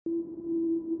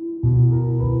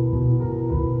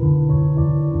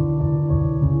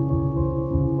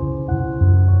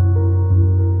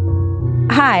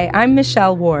Hi, I'm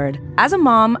Michelle Ward. As a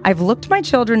mom, I've looked my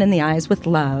children in the eyes with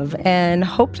love and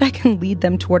hoped I can lead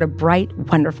them toward a bright,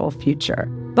 wonderful future.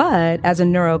 But as a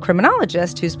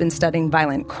neurocriminologist who's been studying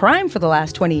violent crime for the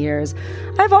last 20 years,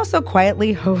 I've also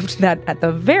quietly hoped that at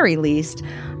the very least,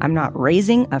 I'm not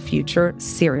raising a future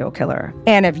serial killer.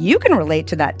 And if you can relate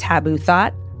to that taboo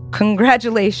thought,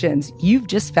 congratulations, you've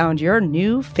just found your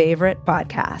new favorite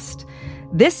podcast.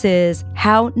 This is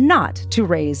How Not to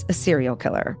Raise a Serial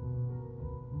Killer.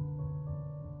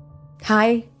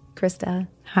 Hi, Krista.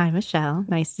 Hi, Michelle.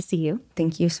 Nice to see you.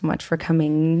 Thank you so much for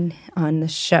coming on the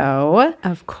show.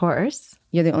 Of course.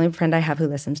 You're the only friend I have who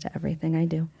listens to everything I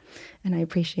do, and I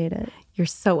appreciate it. You're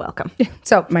so welcome.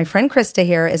 So my friend Krista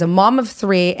here is a mom of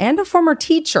 3 and a former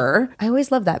teacher. I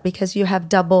always love that because you have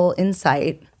double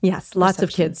insight. Yes, lots of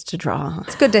kids to draw.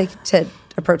 It's good to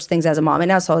approach things as a mom and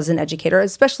also as an educator,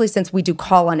 especially since we do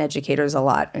call on educators a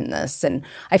lot in this. And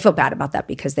I feel bad about that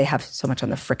because they have so much on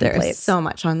the frickin' plates. There's so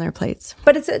much on their plates.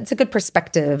 But it's a good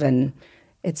perspective, and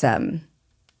it's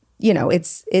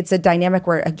it's a dynamic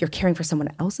where you're caring for someone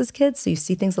else's kids, so you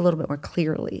see things a little bit more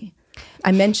clearly.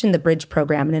 I mentioned the Bridge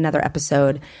program in another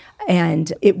episode,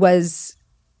 and it was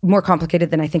more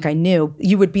complicated than I think I knew.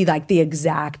 You would be like the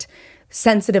exact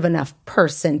sensitive enough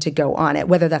person to go on it,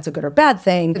 whether that's a good or bad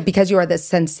thing. Because you are the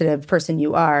sensitive person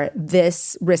you are,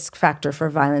 this risk factor for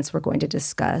violence we're going to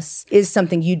discuss is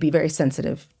something you'd be very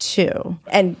sensitive to.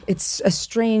 And it's a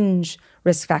strange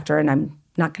risk factor, and I'm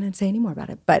not going to say any more about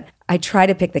it. But I try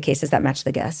to pick the cases that match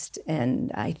the guest,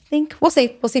 and I think we'll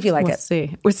see. We'll see if you like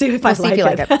it. We'll see if I like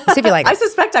it. We'll see if you like it. I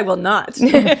suspect I will not. See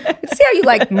how you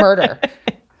like murder.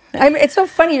 It's so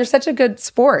funny. You're such a good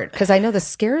sport because I know this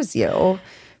scares you.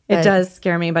 It does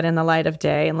scare me, but in the light of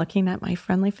day and looking at my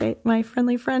friendly friend.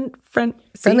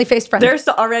 Friendly-faced friend. There's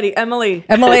already Emily.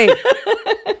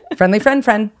 Friendly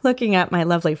friend. Looking at my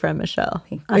lovely friend, Michelle.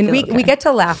 And we get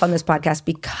to laugh on this podcast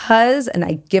because, and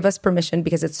I give us permission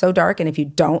because it's so dark, and if you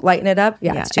don't lighten it up,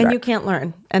 it's too dark. You can't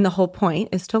learn. And the whole point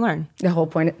is to learn.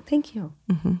 Thank you.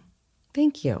 Mm-hmm.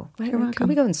 Thank you. You're welcome. Can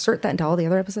we go insert that into all the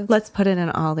other episodes? Let's put it in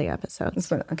all the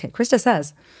episodes. Okay, Krista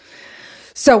says.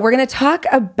 So we're going to talk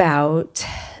about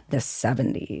the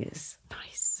 70s.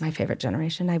 Nice. My favorite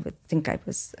generation. I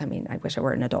wish I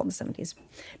were an adult in the 70s.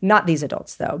 Not these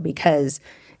adults, though, because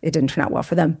it didn't turn out well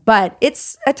for them. But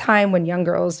it's a time when young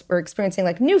girls were experiencing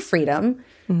like new freedom.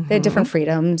 Mm-hmm. They had different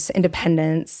freedoms,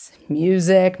 independence,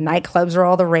 music, nightclubs are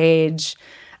all the rage.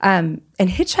 And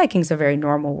hitchhiking's a very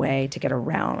normal way to get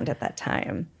around at that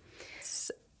time. It's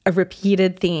a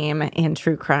repeated theme in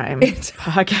true crime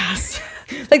podcasts.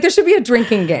 Like there should be a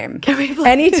drinking game. Can we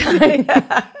play?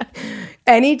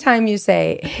 Anytime you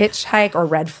say hitchhike or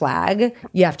red flag,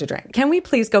 you have to drink. Can we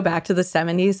please go back to the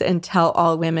 70s and tell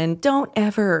all women, don't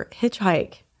ever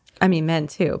hitchhike? I mean, men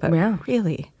too, but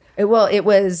really. It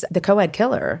was the co-ed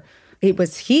killer. It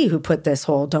was he who put this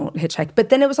whole don't hitchhike. But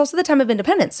then it was also the time of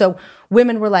independence. So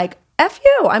women were like, F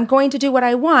you, I'm going to do what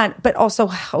I want, but also,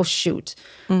 oh, shoot.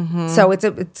 Mm-hmm. So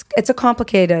it's a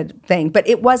complicated thing, but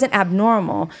it wasn't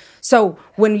abnormal. So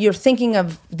when you're thinking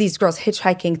of these girls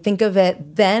hitchhiking, think of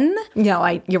it then. No,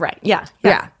 you're right. Yeah.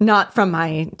 Not from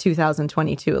my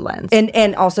 2022 lens.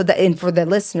 And also and for the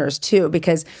listeners too,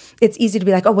 because it's easy to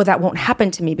be like, oh, well, that won't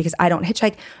happen to me because I don't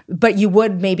hitchhike. But you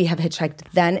would maybe have hitchhiked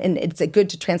then, and it's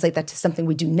good to translate that to something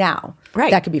we do now.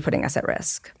 Right. That could be putting us at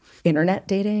risk. Internet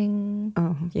dating.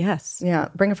 Oh, yes. Yeah.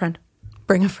 Bring a friend.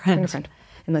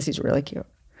 Unless he's really cute.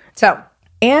 So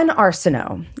Anne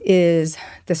Arsenault is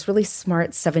this really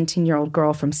smart 17-year-old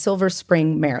girl from Silver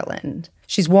Spring, Maryland.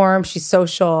 She's warm, she's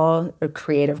social, a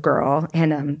creative girl.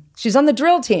 And she's on the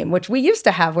drill team, which we used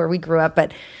to have where we grew up,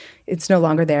 but it's no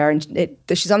longer there. And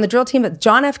she's on the drill team at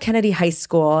John F. Kennedy High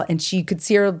School, and she could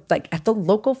see her like at the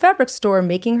local fabric store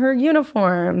making her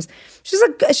uniforms.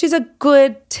 She's a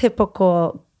good,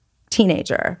 typical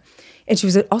teenager. And she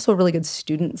was also a really good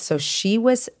student. So she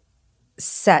was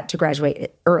set to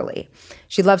graduate early.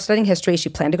 She loved studying history. She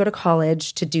planned to go to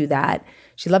college to do that.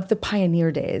 She loved the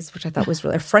pioneer days, which I thought was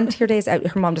really, frontier days,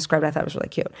 her mom described it, I thought it was really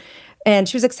cute. And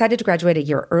she was excited to graduate a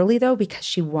year early, though, because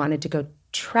she wanted to go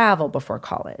travel before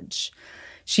college.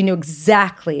 She knew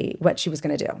exactly what she was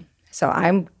going to do. So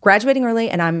I'm graduating early,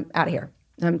 and I'm out of here.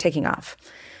 I'm taking off.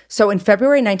 So in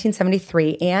February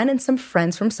 1973, Anne and some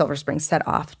friends from Silver Spring set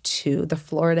off to the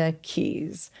Florida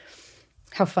Keys.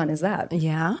 How fun is that?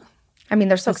 Yeah. I mean,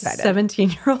 they're so excited.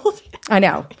 17-year-old. I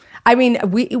know. I mean,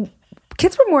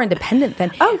 kids were more independent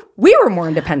then. We were more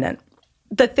independent.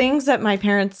 The things that my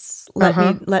parents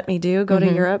let me do, go to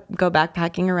Europe, go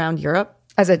backpacking around Europe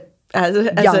as a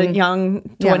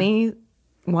young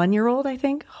 21-year-old, I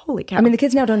think. Holy cow. I mean, the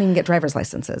kids now don't even get driver's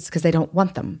licenses because they don't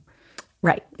want them.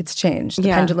 Right. It's changed. The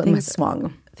pendulum has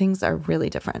swung. Things are really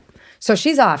different. So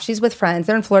she's off. She's with friends.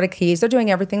 They're in Florida Keys. They're doing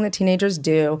everything that teenagers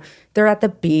do. They're at the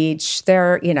beach.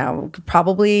 They're,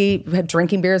 probably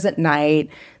drinking beers at night.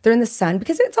 They're in the sun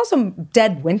because it's also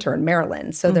dead winter in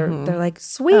Maryland. So they're like,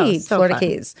 sweet, Florida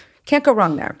Keys. Can't go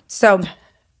wrong there. So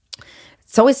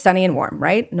it's always sunny and warm,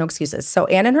 right? No excuses. So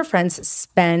Anne and her friends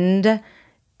spend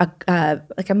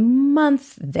a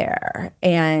month there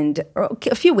or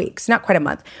a few weeks, not quite a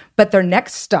month. But their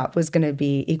next stop was going to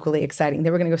be equally exciting. They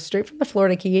were going to go straight from the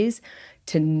Florida Keys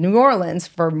to New Orleans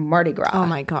for Mardi Gras. Oh,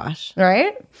 my gosh.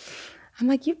 Right? I'm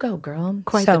like, you go, girl.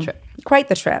 Quite the trip. Quite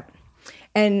the trip.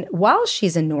 And while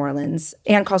she's in New Orleans,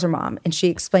 Anne calls her mom, and she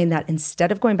explained that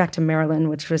instead of going back to Maryland,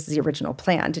 which was the original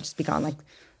plan, to just be gone like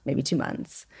maybe 2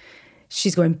 months,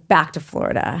 she's going back to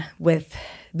Florida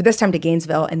but this time to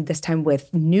Gainesville, and this time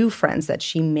with new friends that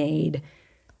she made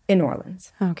in New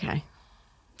Orleans. Okay.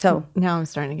 So now I'm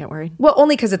starting to get worried. Well,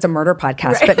 only because it's a murder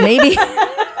podcast, right. But maybe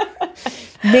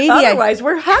otherwise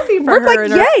we're happy for her. Like,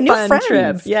 and her yay, new fun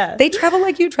friends. Trip. Yeah. They travel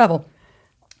like you travel.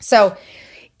 So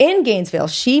in Gainesville,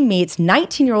 she meets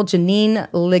 19-year-old Janine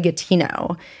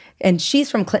Ligatino, and she's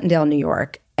from Clintondale, New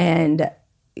York, and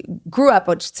grew up,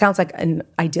 which sounds like an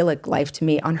idyllic life to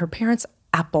me, on her parents'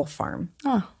 apple farm.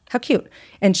 Oh. How cute.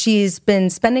 And she's been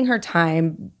spending her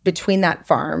time between that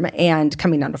farm and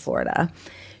coming down to Florida.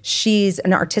 She's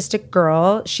an artistic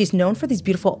girl. She's known for these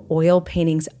beautiful oil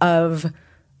paintings of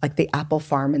like the apple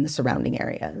farm and the surrounding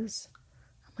areas.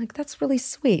 I'm like, that's really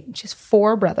sweet. She has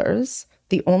 4 brothers,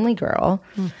 the only girl.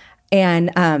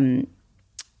 And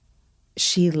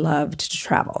she loved to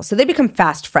travel. So they become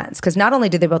fast friends because not only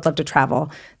do they both love to travel,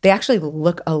 they actually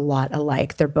look a lot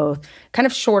alike. They're both kind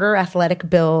of shorter, athletic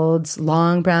builds,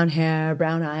 long brown hair,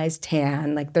 brown eyes,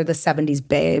 tan. Like they're the 70s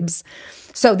babes.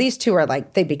 So these two are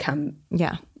like, they become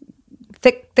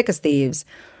thick as thieves.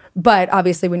 But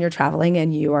obviously when you're traveling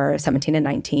and you are 17 and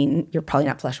 19, you're probably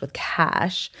not flush with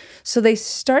cash. So they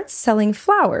start selling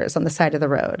flowers on the side of the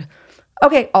road.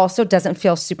 Okay, also doesn't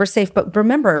feel super safe, but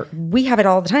remember, we have it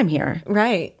all the time here.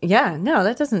 Right. Yeah. No,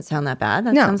 that doesn't sound that bad.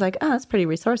 That sounds like, that's pretty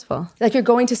resourceful. Like you're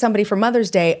going to somebody for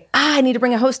Mother's Day. I need to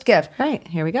bring a host gift. Right.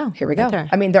 Here we go. Right.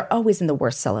 I mean, they're always in the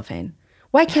worst cellophane.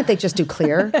 Why can't they just do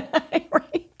clear?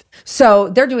 Right. So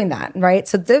they're doing that, right?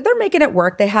 So they're making it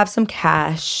work. They have some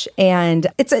cash, and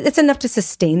it's enough to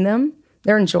sustain them.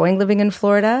 They're enjoying living in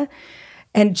Florida.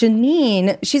 And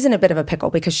Janine, she's in a bit of a pickle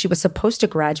because she was supposed to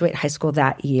graduate high school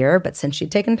that year, but since she'd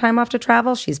taken time off to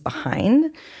travel, she's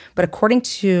behind. But according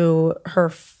to her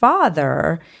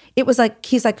father, it was like,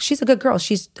 he's like, she's a good girl.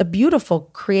 She's a beautiful,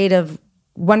 creative,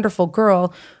 wonderful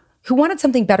girl who wanted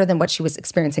something better than what she was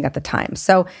experiencing at the time.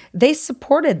 So they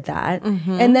supported that.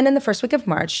 Mm-hmm. And then in the first week of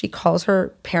March, she calls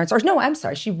her parents,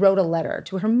 she wrote a letter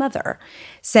to her mother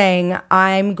saying,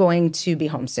 I'm going to be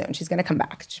home soon. She's going to come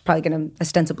back. She's probably going to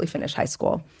ostensibly finish high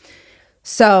school.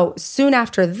 So soon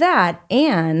after that,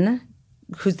 Anne,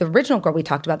 who's the original girl we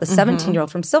talked about, the 17-year-old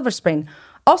from Silver Spring,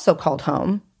 also called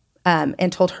home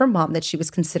and told her mom that she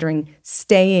was considering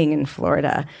staying in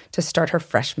Florida to start her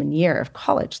freshman year of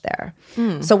college there.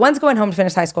 So one's going home to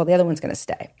finish high school, the other one's going to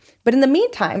stay. But in the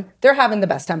meantime, they're having the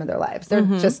best time of their lives. They're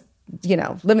just,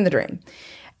 living the dream.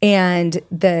 And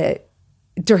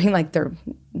during like their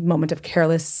moment of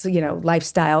careless,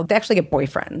 lifestyle, they actually get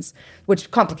boyfriends, which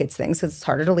complicates things because it's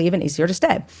harder to leave and easier to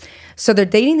stay. So they're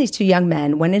dating these 2 young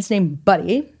men. One is named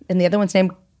Buddy and the other one's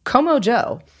named Como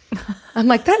Joe. I'm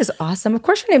like, that is awesome. Of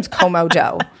course your name's Como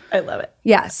Joe. I love it.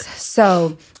 Yes.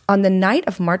 So on the night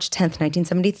of March 10th,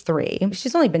 1973,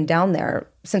 she's only been down there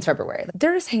since February.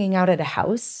 They're just hanging out at a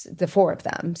house, the 4 of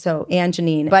them. So Anne,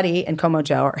 Janine, Buddy, and Como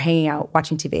Joe are hanging out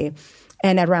watching TV.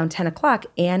 And at around 10 o'clock,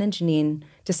 Anne and Janine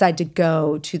decide to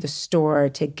go to the store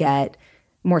to get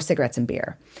more cigarettes and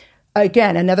beer.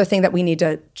 Again, another thing that we need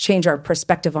to change our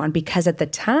perspective on, because at the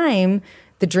time,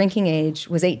 the drinking age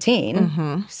was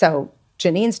 18. So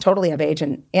Janine's totally of age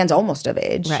and Anne's almost of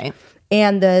age. Right.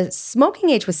 And the smoking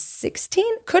age was 16.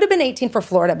 Could have been 18 for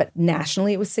Florida, but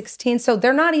nationally it was 16. So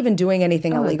they're not even doing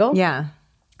anything illegal. Yeah.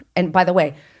 And by the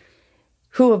way,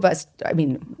 who of us, I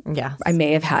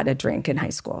may have had a drink in high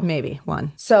school. Maybe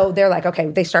one. So they're like,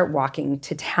 okay, they start walking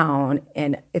to town,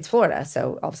 and it's Florida.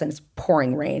 So all of a sudden it's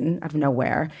pouring rain out of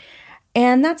nowhere.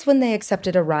 And that's when they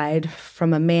accepted a ride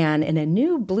from a man in a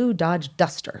new blue Dodge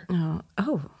Duster.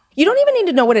 Oh. You don't even need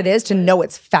to know what it is to know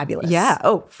it's fabulous. Yeah.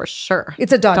 Oh, for sure.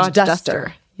 It's a Dodge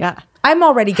Duster. Yeah. I'm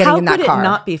already getting in that car. How could it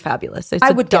not be fabulous? It's I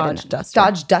a would Dodge Duster.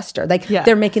 Dodge Duster. Like,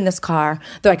 they're making this car.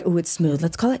 They're like, ooh, it's smooth.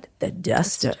 Let's call it the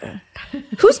Duster.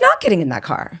 Who's not getting in that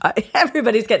car?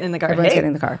 Everybody's getting in the car. Everyone's getting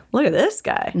in the car. Look at this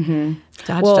guy.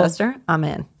 Dodge Duster. I'm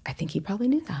in. I think he probably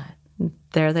knew that.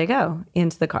 There they go,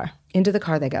 into the car. Into the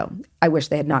car they go. I wish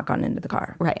they had not gone into the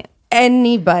car. Right.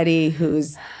 Anybody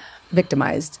who's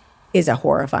victimized is a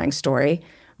horrifying story,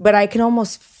 but I can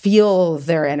almost feel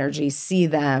their energy, see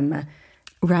them.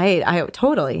 Right.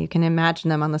 Totally. You can imagine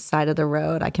them on the side of the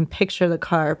road. I can picture the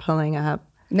car pulling up.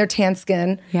 And their tan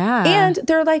skin. Yeah. And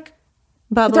they're like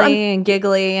bubbly and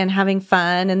giggly and having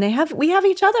fun. And we have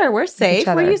each other. We're safe.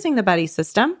 We're using the buddy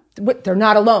system. They're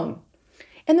not alone.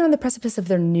 And they're on the precipice of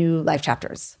their new life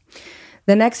chapters.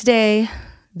 The next day,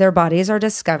 their bodies are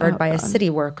discovered by a city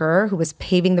worker who was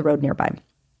paving the road nearby.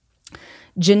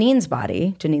 Janine's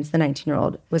body, Janine's the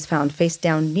 19-year-old, was found face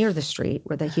down near the street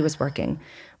where he was working.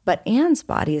 But Anne's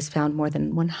body is found more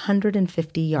than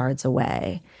 150 yards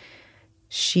away.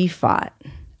 She fought.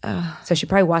 So she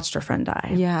probably watched her friend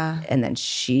die. Yeah. And then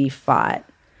she fought.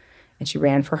 And she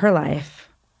ran for her life,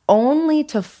 only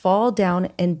to fall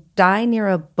down and die near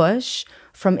a bush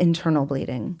from internal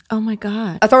bleeding. Oh, my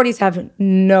God. Authorities have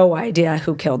no idea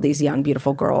who killed these young,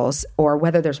 beautiful girls or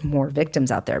whether there's more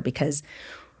victims out there, because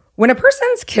when a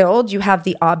person's killed, you have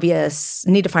the obvious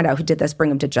need to find out who did this, bring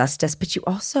them to justice. But you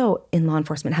also, in law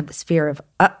enforcement, have this fear of,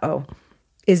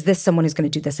 is this someone who's going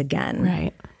to do this again?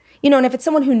 Right. And if it's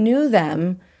someone who knew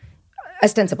them,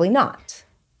 ostensibly not.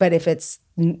 But if it's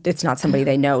not somebody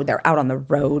they know, they're out on the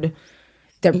road,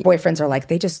 their boyfriends are like,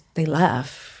 they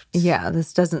left. Yeah,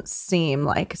 this doesn't seem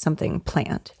like something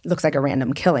planned. It looks like a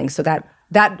random killing. So that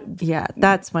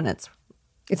that's when it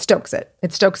stokes it.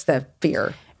 It stokes the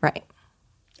fear. Right.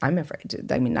 I'm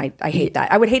afraid. I hate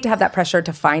that. I would hate to have that pressure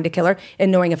to find a killer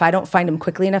and knowing if I don't find him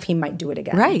quickly enough, he might do it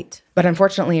again. Right. But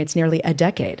unfortunately, it's nearly a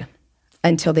decade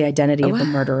until the identity of the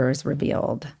murderer is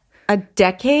revealed. A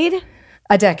decade?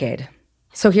 A decade.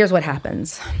 So here's what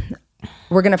happens.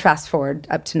 We're going to fast forward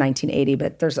up to 1980,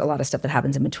 but there's a lot of stuff that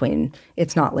happens in between.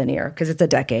 It's not linear because it's a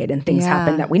decade and things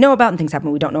happen that we know about and things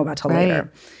happen we don't know about till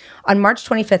later. On March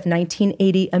 25th,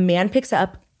 1980, a man picks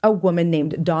up a woman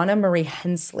named Donna Marie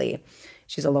Hensley.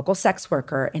 She's a local sex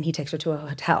worker, and he takes her to a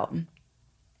hotel.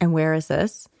 And where is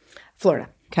this? Florida.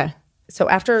 Okay. So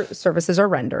after services are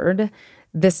rendered,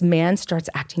 this man starts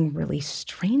acting really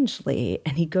strangely,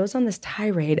 and he goes on this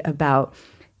tirade about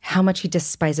how much he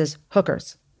despises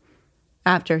hookers.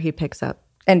 After he picks up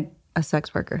and a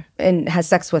sex worker. And has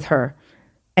sex with her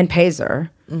and pays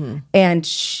her. Mm-hmm.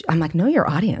 And I'm like, know your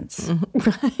audience.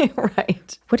 Mm-hmm.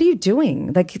 Right. What are you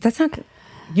doing? Like, that's not...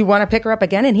 You want to pick her up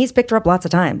again? And he's picked her up lots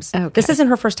of times. Okay. This isn't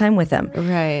her first time with him.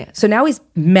 Right. So now he's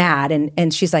mad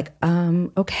and she's like,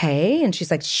 okay. And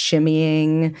she's like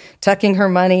shimmying, tucking her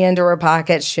money into her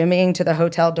pocket, shimmying to the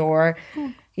hotel door.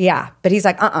 Yeah. But he's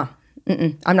like,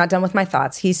 I'm not done with my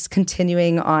thoughts. He's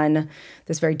continuing on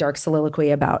this very dark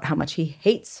soliloquy about how much he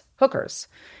hates hookers.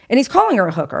 And he's calling her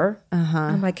a hooker.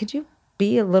 I'm like, could you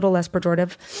be a little less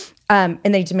pejorative? And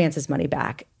then he demands his money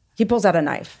back. He pulls out a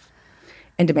knife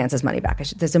and demands his money back.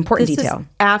 This important detail. Is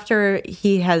after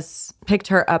he has picked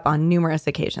her up on numerous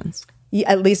occasions.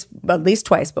 Yeah, at least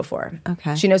twice before.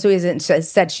 Okay. She knows who he is and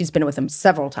said she's been with him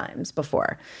several times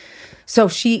before. So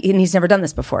and he's never done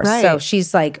this before. Right. So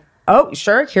she's like, oh,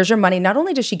 sure, here's your money. Not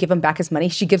only does she give him back his money,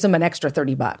 she gives him an extra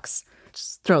 $30.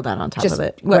 Just throw that on top of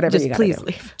it. Whatever just you please do.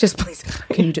 Leave. Just please.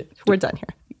 Can you We're done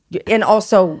here. And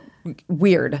also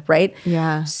weird, right?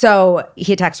 Yeah. So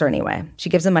he attacks her anyway. She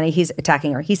gives him money. He's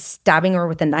attacking her. He's stabbing her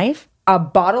with a knife, a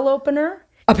bottle opener,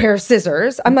 a pair of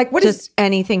scissors. I'm like, what just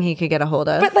anything he could get a hold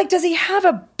of. But like, does he have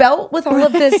a belt with all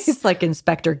of this? He's like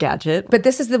Inspector Gadget. But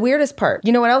this is the weirdest part.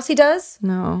 You know what else he does?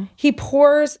 No. He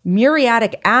pours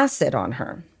muriatic acid on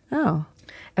her. Oh.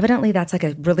 Evidently, that's like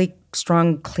a really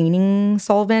strong cleaning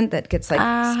solvent that gets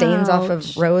like stains off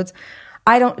of roads.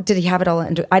 Did he have it all?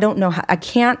 I don't know how. I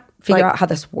can't figure out how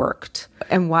this worked.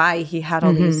 And why he had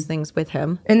all these things with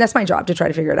him. And that's my job to try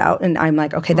to figure it out. And I'm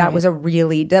like, okay, that was a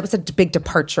big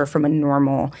departure from a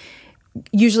normal.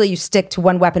 Usually you stick to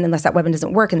one weapon unless that weapon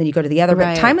doesn't work and then you go to the other.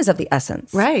 But time is of the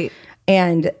essence. Right.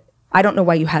 And I don't know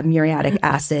why you have muriatic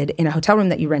acid in a hotel room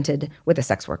that you rented with a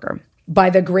sex worker. By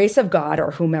the grace of God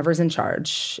or whomever's in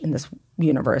charge in this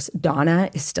universe, Donna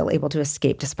is still able to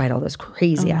escape despite all those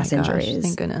crazy ass injuries.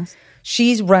 Thank goodness.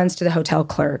 She runs to the hotel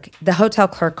clerk. The hotel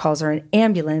clerk calls her an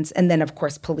ambulance, and then, of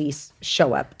course, police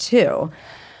show up, too.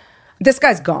 This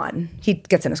guy's gone. He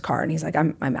gets in his car, and he's like,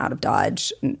 I'm out of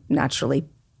Dodge, naturally.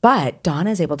 But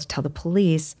Donna is able to tell the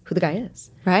police who the guy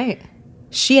is. Right.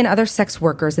 She and other sex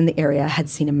workers in the area had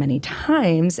seen him many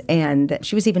times, and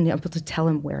she was even able to tell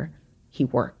him where he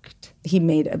worked. He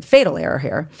made a fatal error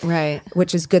here. Right.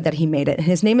 Which is good that he made it. And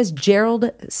his name is Gerald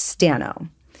Stano.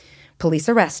 Police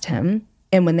arrest him.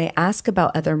 And when they ask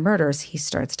about other murders, he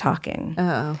starts talking.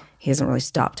 Oh. He doesn't really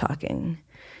stop talking.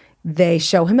 They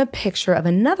show him a picture of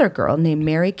another girl named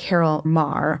Mary Carol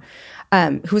Marr,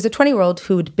 who was a 20-year-old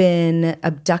who'd been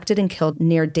abducted and killed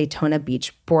near Daytona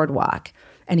Beach Boardwalk.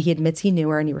 And he admits he knew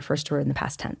her, and he refers to her in the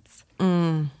past tense.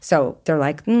 So they're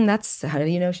like, that's, how do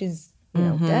you know she's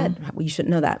dead? Well, you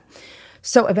shouldn't know that.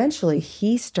 So eventually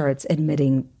he starts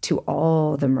admitting to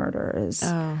all the murders.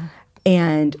 Oh.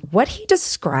 And what he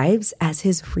describes as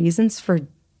his reasons for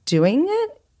doing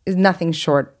it is nothing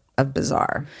short of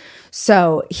bizarre.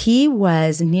 So he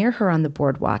was near her on the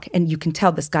boardwalk, and you can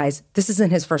tell this isn't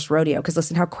his first rodeo, because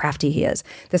listen how crafty he is.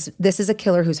 This is a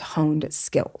killer who's honed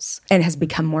skills and has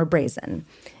become more brazen.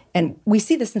 And we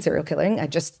see this in serial killing. I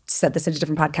just said this in a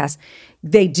different podcast.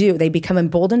 They become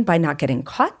emboldened by not getting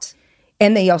caught,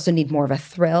 and they also need more of a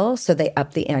thrill, so they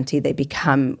up the ante. They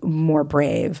become more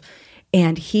brave.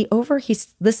 And he's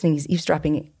listening, he's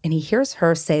eavesdropping, and he hears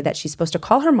her say that she's supposed to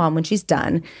call her mom when she's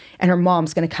done, and her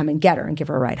mom's going to come and get her and give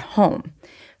her a ride home.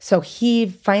 So he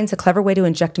finds a clever way to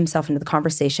inject himself into the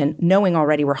conversation, knowing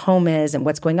already where home is and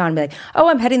what's going on, and be like, oh,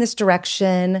 I'm heading this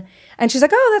direction. And she's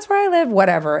like, oh, that's where I live,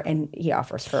 whatever. And he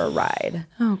offers her a ride.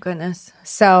 Oh, goodness.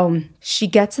 So she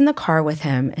gets in the car with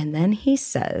him, and then he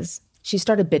says, she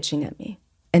started bitching at me,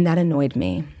 and that annoyed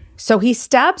me. So he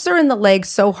stabs her in the leg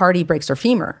so hard he breaks her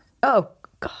femur. Oh,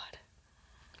 God.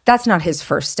 That's not his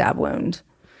first stab wound.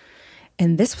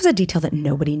 And this was a detail that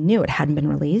nobody knew. It hadn't been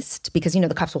released because,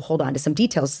 the cops will hold on to some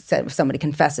details. So if somebody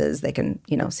confesses, they can,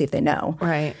 see if they know.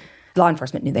 Right. Law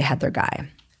enforcement knew they had their guy.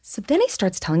 So then he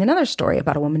starts telling another story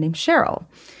about a woman named Cheryl.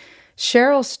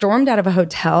 Cheryl stormed out of a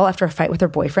hotel after a fight with her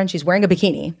boyfriend. She's wearing a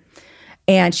bikini.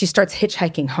 And she starts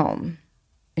hitchhiking home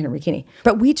in her bikini.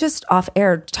 But we just off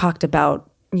air talked about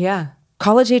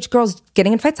college-age girls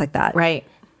getting in fights like that. Right.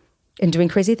 And doing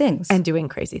crazy things.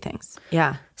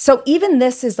 Yeah. So even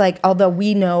this is like, although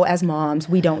we know as moms,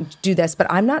 we don't do this, but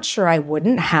I'm not sure I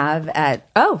wouldn't have at...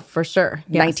 Oh, for sure.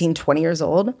 19, 20 years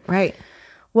old. Right.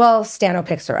 Well, Stano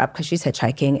picks her up because she's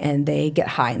hitchhiking, and they get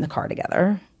high in the car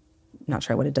together. Not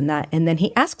sure I would have done that. And then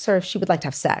he asks her if she would like to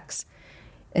have sex.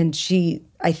 And she,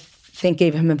 I think,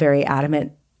 gave him a very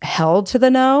adamant hell to the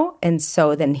no. And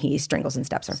so then he strangles and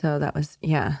stabs her. So that was,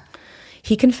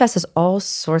 He confesses all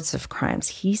sorts of crimes.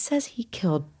 He says he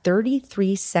killed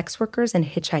 33 sex workers and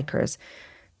hitchhikers,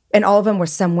 and all of them were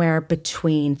somewhere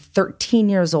between 13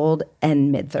 years old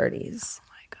and mid-30s. Oh,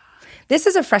 my God. This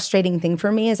is a frustrating thing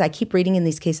for me as I keep reading in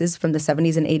these cases from the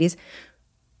 70s and 80s.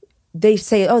 They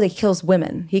say, he kills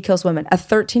women. He kills women. A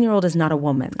 13-year-old is not a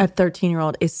woman. A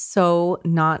 13-year-old is so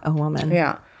not a woman.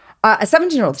 Yeah. A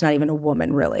 17-year-old's not even a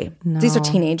woman, really. No. These are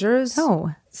teenagers.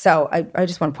 No. So I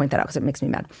just want to point that out because it makes me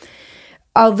mad.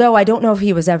 Although I don't know if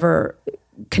he was ever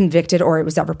convicted or it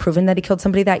was ever proven that he killed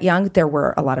somebody that young, there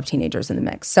were a lot of teenagers in the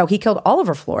mix. So he killed all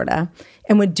over Florida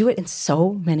and would do it in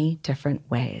so many different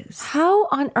ways. How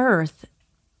on earth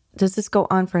does this go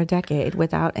on for a decade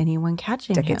without anyone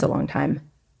catching him? Decade's a long time.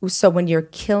 So when you're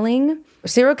killing,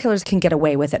 serial killers can get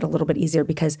away with it a little bit easier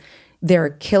because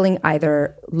they're killing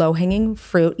either low-hanging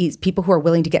fruit, people who are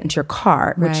willing to get into your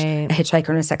car, which a hitchhiker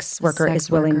and a sex worker is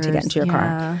willing to get into your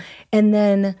car. And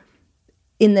then...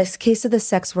 in this case of the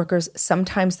sex workers,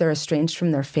 sometimes they're estranged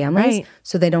from their families,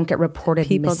 so they don't get reported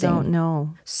missing. People don't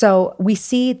know. So we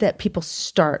see that people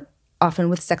start often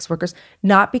with sex workers,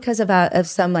 not because of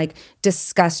some like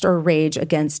disgust or rage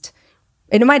against,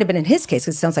 and it might have been in his case,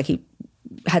 because it sounds like he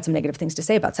had some negative things to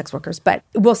say about sex workers, but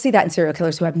we'll see that in serial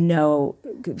killers who have no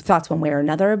thoughts one way or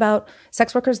another about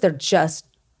sex workers. They're just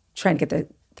trying to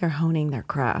get they're honing their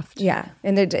craft. Yeah.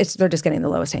 And they're just getting the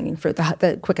lowest hanging fruit,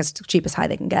 the quickest, cheapest high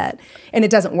they can get. And it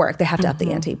doesn't work. They have to up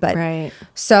the ante. But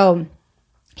so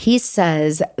he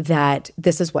says that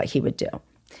this is what he would do.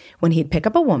 When he'd pick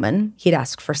up a woman, he'd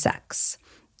ask for sex.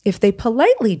 If they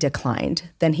politely declined,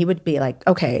 then he would be like,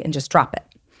 okay, and just drop it.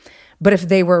 But if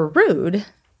they were rude,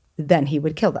 then he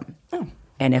would kill them. Oh.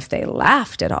 And if they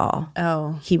laughed at all,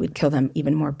 he would kill them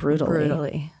even more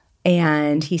brutally.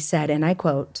 And he said, and I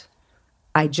quote,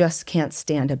 "I just can't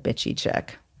stand a bitchy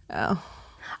chick." Oh.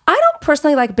 I don't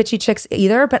personally like bitchy chicks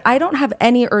either, but I don't have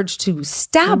any urge to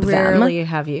stab them. Rarely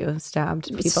have you stabbed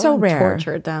people so and rare.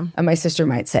 Tortured them. And my sister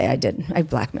might say I did. I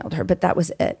blackmailed her, but that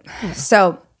was it. Yeah.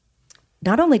 So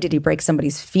not only did he break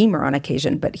somebody's femur on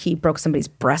occasion, but he broke somebody's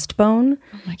breastbone.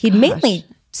 Oh He'd mainly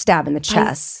stab in the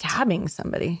chest. Stabbing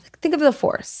somebody. Think of the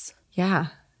force. Yeah.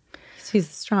 He's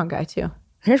a strong guy too.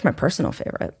 Here's my personal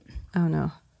favorite. Oh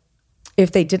no.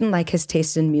 If they didn't like his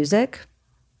taste in music,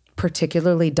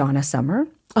 particularly Donna Summer,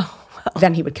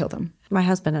 then he would kill them. My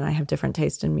husband and I have different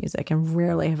taste in music, and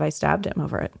rarely have I stabbed him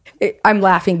over it. I'm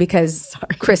laughing because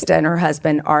Krista and her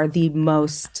husband are the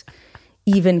most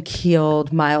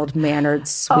even-keeled, mild-mannered,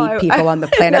 sweet people on the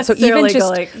planet. So even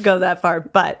just go that far.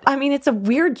 But I mean, it's a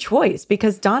weird choice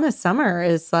because Donna Summer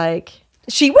is like...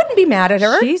 She wouldn't be mad at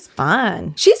her. She's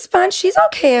fun. She's fun. She's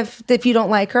okay if you don't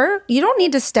like her. You don't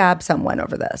need to stab someone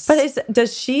over this. But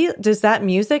does that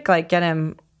music like get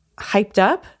him hyped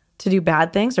up to do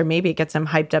bad things? Or maybe it gets him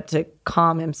hyped up to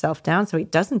calm himself down so he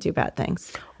doesn't do bad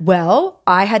things? Well,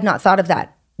 I had not thought of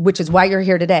that, which is why you're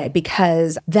here today,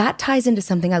 because that ties into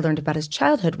something I learned about his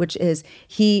childhood, which is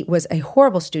he was a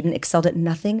horrible student, excelled at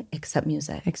nothing except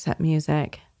music. Except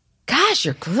music. Gosh,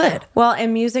 you're good. Well,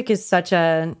 and music is such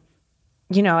a...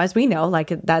 as we know, like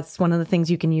that's one of the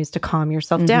things you can use to calm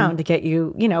yourself down, to get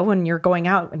you, when you're going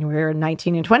out, when you're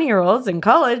 19 and 20-year-olds in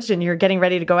college and you're getting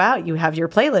ready to go out, you have your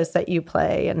playlist that you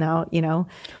play. And now,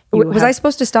 Was I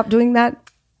supposed to stop doing that?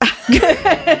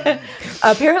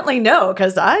 Apparently no,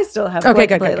 because I still have a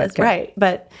playlist. Good. Right.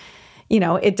 But,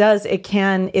 it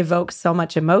can evoke so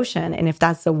much emotion. And if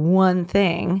that's the one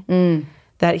thing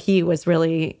that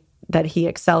he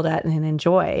excelled at and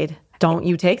enjoyed, don't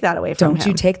you take that away from him. Don't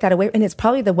you take that away. And it's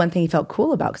probably the one thing he felt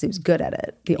cool about because he was good at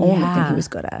it. The only thing he was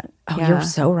good at. Oh, you're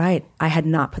so right. I had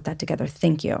not put that together.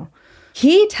 Thank you.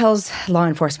 He tells law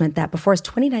enforcement that before his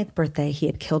 29th birthday, he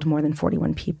had killed more than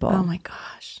 41 people. Oh my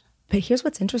gosh. But here's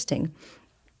what's interesting.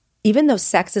 Even though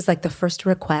sex is like the first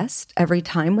request every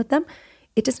time with them,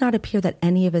 it does not appear that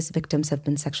any of his victims have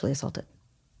been sexually assaulted.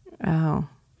 Oh.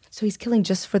 So he's killing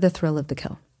just for the thrill of the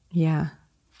kill. Yeah.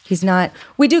 He's not...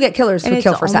 We do get killers who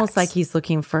kill for sex. It's almost like he's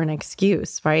looking for an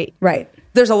excuse, right? Right.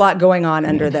 There's a lot going on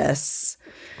under this.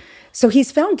 So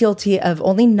he's found guilty of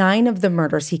only 9 of the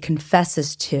murders he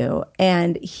confesses to,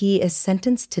 and he is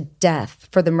sentenced to death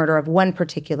for the murder of one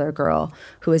particular girl,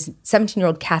 who is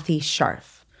 17-year-old Kathy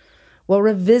Scharf. We'll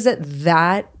revisit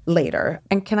that later.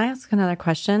 And can I ask another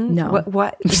question? No.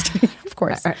 What? Of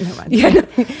course. Never mind. Yeah, no,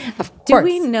 of course. Do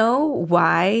we know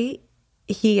why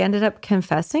he ended up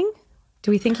confessing? Do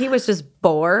we think he was just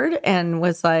bored and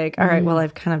was like, all right, well,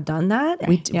 I've kind of done that?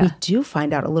 We do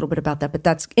find out a little bit about that, but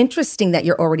that's interesting that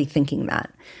you're already thinking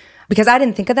that. Because I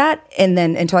didn't think of that, and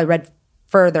then until I read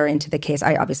further into the case,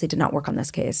 I obviously did not work on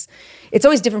this case. It's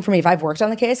always different for me if I've worked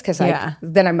on the case, because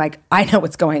then I'm like, I know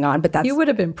what's going on, but that's... You would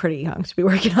have been pretty young to be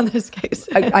working on this case.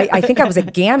 I think I was a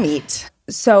gamete.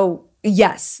 So...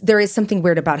 Yes, there is something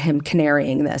weird about him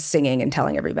canarying this, singing and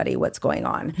telling everybody what's going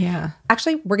on. Yeah.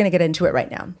 Actually, we're going to get into it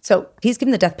right now. So he's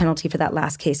given the death penalty for that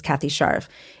last case, Kathy Scharf,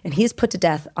 and he's put to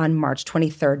death on March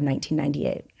 23rd,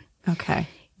 1998. Okay.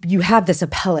 You have this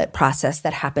appellate process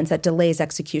that happens that delays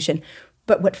execution.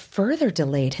 But what further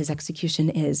delayed his execution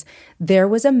is there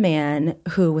was a man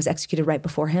who was executed right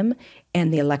before him,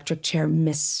 and the electric chair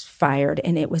misfired,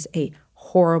 and it was a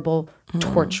horrible,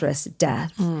 torturous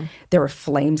death. There were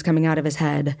flames coming out of his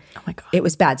head. Oh my God. It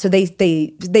was bad. So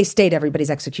they stayed everybody's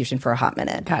execution for a hot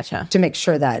minute. Gotcha. To make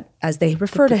sure that, as they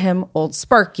refer to him, Old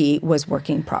Sparky was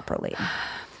working properly.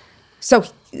 So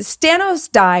Stano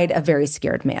died a very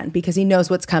scared man because he knows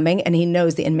what's coming, and he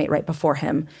knows the inmate right before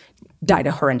him died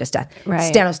a horrendous death.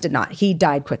 Right. Stano did not. He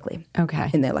died quickly. Okay.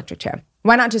 In the electric chair.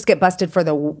 Why not just get busted for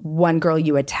the one girl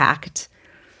you attacked?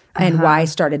 And why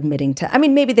start admitting to... I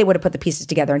mean, maybe they would have put the pieces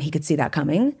together and he could see that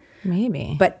coming.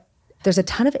 Maybe. But there's a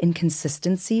ton of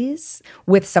inconsistencies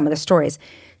with some of the stories.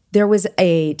 There was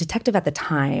a detective at the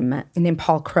time named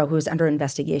Paul Crow who was under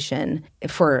investigation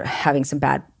for having some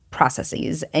bad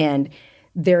processes. And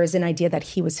there is an idea that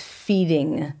he was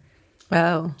feeding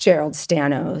Gerald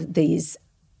Stano these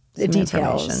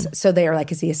details. So they are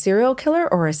like, is he a serial killer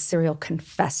or a serial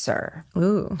confessor?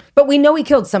 Ooh. But we know he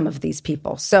killed some of these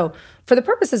people. So for the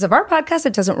purposes of our podcast,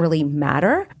 it doesn't really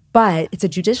matter. But it's a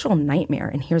judicial nightmare.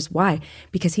 And here's why.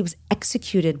 Because he was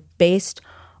executed based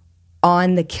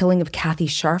on the killing of Kathy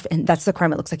Scharf. And that's the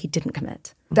crime it looks like he didn't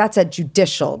commit. That's a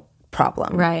judicial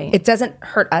problem. Right. It doesn't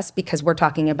hurt us because we're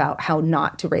talking about how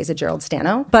not to raise a Gerald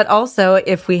Stano. But also,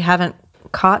 if we haven't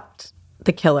caught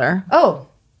the killer... Oh,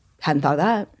 hadn't thought of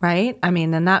that. Right? I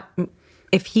mean, then that,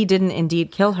 if he didn't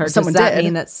indeed kill her, Someone does that did.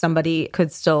 mean that somebody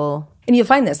could still... And you'll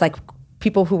find this, like,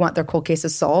 people who want their cold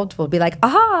cases solved will be like,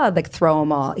 aha, like throw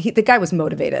them all. The guy was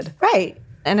motivated. Right.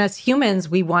 And as humans,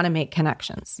 we want to make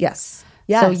connections. Yes.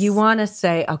 So you want to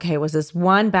say, okay, was this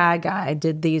one bad guy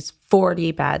did these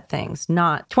 40 bad things,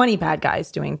 not 20 bad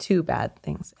guys doing 2 bad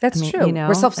things. That's true. You know,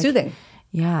 we're self-soothing. Like,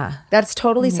 yeah. That's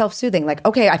totally self-soothing. Like,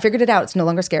 okay, I figured it out. It's no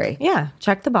longer scary. Yeah.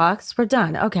 Check the box. We're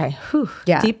done. Okay. Whew.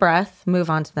 Yeah. Deep breath. Move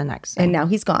on to the next thing. And now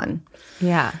he's gone.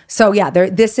 Yeah. So yeah,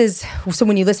 so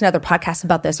when you listen to other podcasts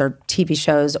about this or TV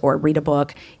shows or read a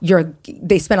book,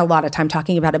 they spend a lot of time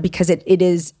talking about it because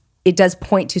it does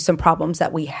point to some problems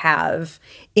that we have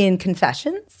in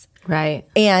confessions. Right.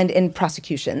 And in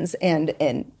prosecutions and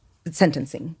in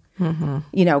sentencing.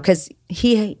 You know, because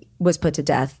he was put to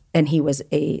death and he was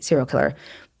a serial killer.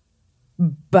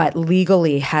 But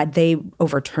legally, had they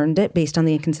overturned it based on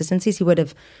the inconsistencies, they would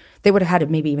have had to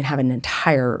maybe even have an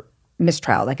entire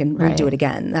mistrial, like, and redo it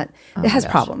again. That it has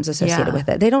problems associated with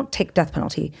it. They don't take death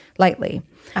penalty lightly.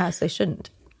 As they shouldn't.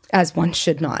 As one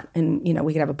should not. And, you know,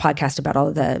 we could have a podcast about all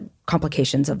of the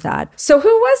complications of that. So who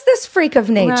was this freak of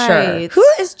nature? Right. Who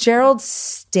is Gerald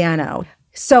Stano?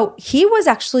 So he was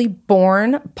actually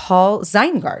born Paul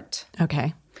Zeingart.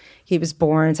 Okay. He was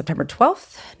born September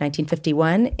 12th,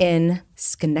 1951 in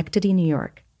Schenectady, New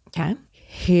York. Okay.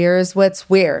 Here's what's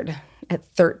weird. At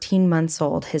 13 months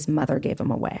old, his mother gave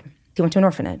him away. He went to an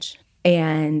orphanage.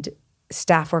 And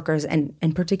staff workers and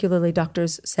particularly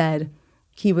doctors said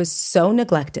he was so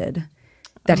neglected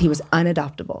that he was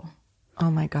unadoptable.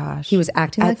 Oh, my gosh. He was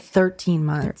acting at 13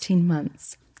 months. 13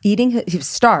 months. He was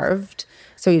starved,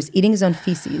 so he was eating his own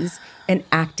feces and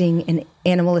acting in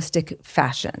animalistic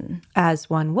fashion. As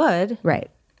one would. Right.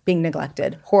 Being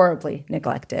neglected, horribly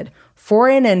neglected, for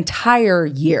an entire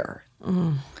year.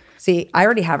 See, I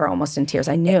already have her almost in tears.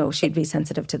 I knew she'd be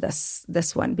sensitive to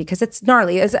this one because it's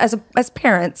gnarly. As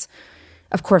parents,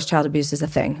 of course, child abuse is a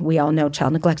thing. We all know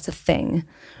child neglect's a thing.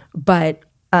 But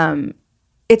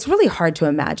it's really hard to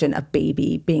imagine a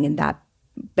baby being in that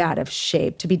bad of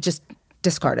shape, to be just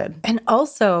discarded. And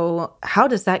also, how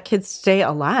does that kid stay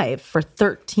alive for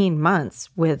 13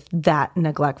 months with that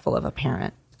neglectful of a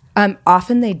parent?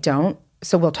 Often they don't.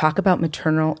 So we'll talk about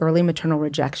early maternal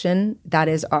rejection. That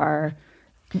is our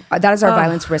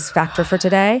violence risk factor for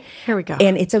today. Here we go.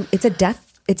 And it's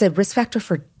a risk factor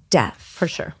for death. For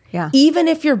sure. Yeah. Even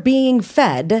if you're being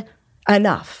fed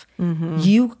enough,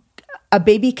 a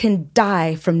baby can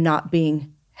die from not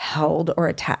being held or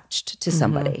attached to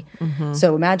somebody.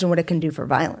 So imagine what it can do for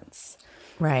violence.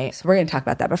 Right. So we're going to talk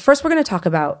about that. But first, we're going to talk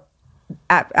about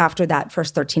after that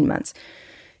first 13 months.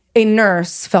 A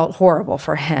nurse felt horrible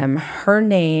for him. Her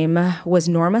name was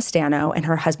Norma Stano and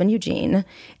her husband Eugene,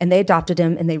 and they adopted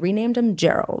him and they renamed him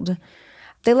Gerald.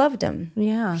 They loved him.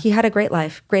 Yeah. He had a great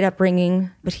life, great upbringing,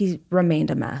 but he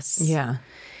remained a mess. Yeah.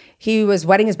 He was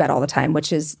wetting his bed all the time,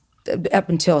 which is up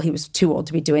until he was too old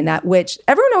to be doing that, which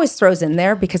everyone always throws in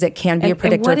there because it can be a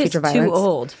predictor of future violence. What is too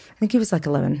old? I think he was like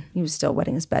 11. He was still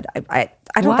wetting his bed. I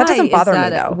don't. That doesn't bother me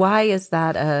though. Why is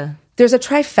that a? There's a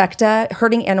trifecta: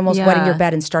 hurting animals, wetting your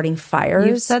bed, and starting fires.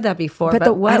 You've said that before,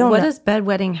 but what does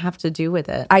bedwetting have to do with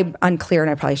it? I'm unclear, and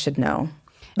I probably should know.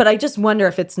 But I just wonder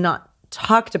if it's not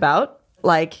talked about.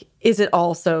 Like, is it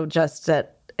also just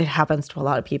that it happens to a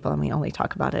lot of people and we only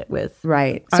talk about it with...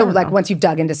 Right. So like once you've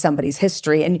dug into somebody's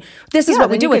history, and this is what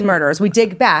we do with murders. We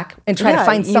dig back and try to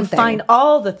find something. Find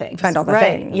all the things. Find all the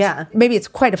things. Yeah. Maybe it's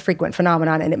quite a frequent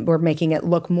phenomenon and we're making it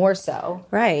look more so.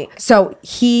 Right. So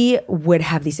he would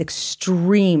have these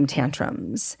extreme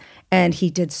tantrums and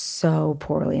he did so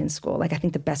poorly in school. Like I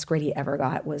think the best grade he ever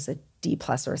got was a D+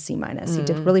 or a C-. He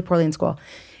did really poorly in school.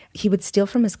 He would steal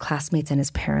from his classmates and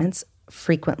his parents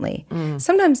frequently.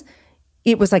 Sometimes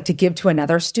it was like to give to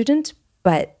another student,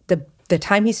 but the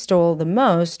time he stole the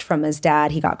most from his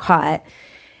dad, he got caught,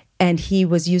 and he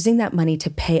was using that money to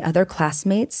pay other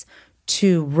classmates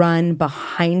to run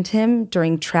behind him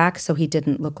during track so he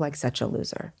didn't look like such a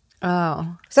loser.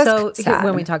 Oh. So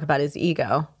when we talk about his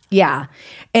ego. Yeah.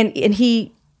 And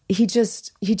he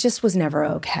just was never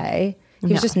okay. He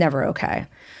was just never okay.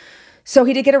 So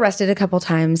he did get arrested a couple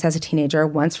times as a teenager,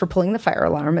 once for pulling the fire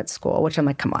alarm at school, which I'm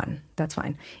like, come on, that's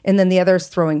fine. And then the other's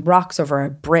throwing rocks over a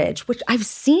bridge, which I've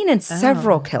seen in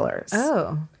several killers.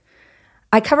 Oh.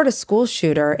 I covered a school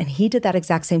shooter and he did that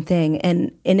exact same thing.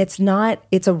 And it's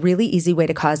a really easy way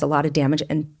to cause a lot of damage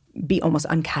and be almost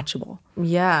uncatchable.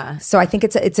 Yeah. So I think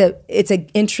it's an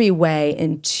entryway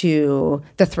into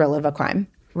the thrill of a crime.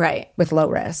 Right. With low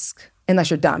risk,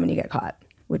 unless you're dumb and you get caught,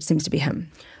 which seems to be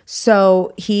him.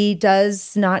 So he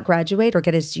does not graduate or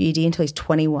get his GED until he's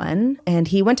 21. And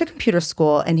he went to computer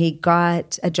school and he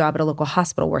got a job at a local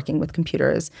hospital working with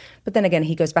computers. But then again,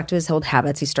 he goes back to his old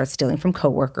habits. He starts stealing from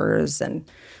coworkers and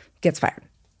gets fired.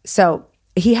 So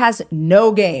he has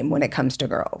no game when it comes to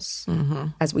girls,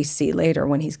 as we see later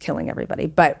when he's killing everybody.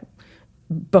 But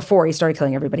before he started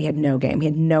killing everybody, he had no game. He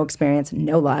had no experience,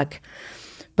 no luck.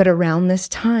 But around this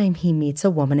time, he meets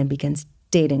a woman and begins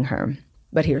dating her.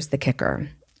 But here's the kicker.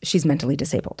 She's mentally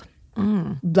disabled.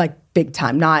 Like big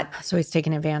time. So he's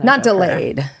taking advantage not of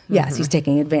delayed. her. Yes, he's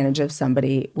taking advantage of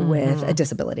somebody with a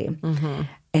disability.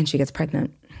 And she gets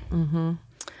pregnant.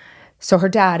 So her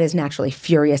dad is naturally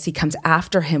furious. He comes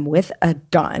after him with a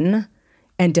gun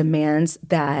and demands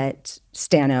that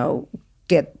Stano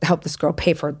help this girl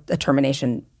pay for a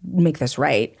termination, make this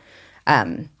right.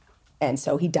 And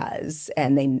so he does,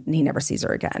 and he never sees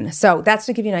her again. So that's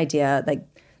to give you an idea, like,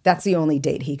 that's the only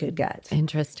date he could get.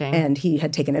 Interesting. And he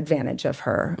had taken advantage of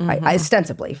her,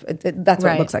 ostensibly. That's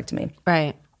what it looks like to me.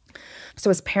 Right. So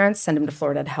his parents send him to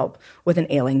Florida to help with an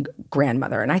ailing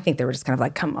grandmother. And I think they were just kind of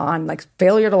like, come on, like,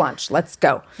 failure to launch, let's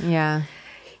go. Yeah.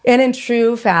 And in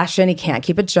true fashion, he can't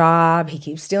keep a job. He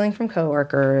keeps stealing from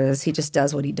coworkers. He just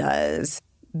does what he does.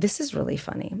 This is really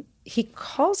funny. He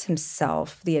calls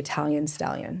himself the Italian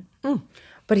stallion,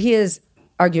 but he is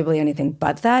arguably anything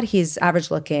but that. He's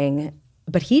average looking,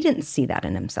 but he didn't see that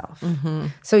in himself.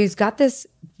 So he's got this,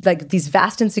 like, these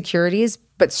vast insecurities,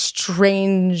 but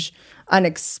strange,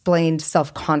 unexplained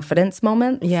self-confidence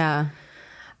moments. Yeah.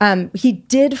 He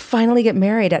did finally get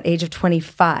married at age of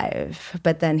 25,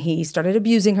 but then he started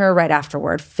abusing her right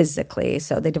afterward physically.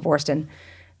 So they divorced in,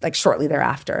 like, shortly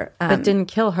thereafter. But didn't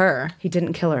kill her. He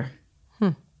didn't kill her.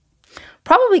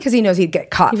 Probably because he knows he'd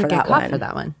get caught for that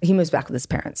one. He moves back with his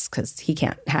parents because he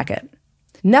can't hack it.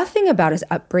 Nothing about his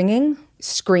upbringing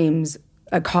screams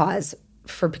a cause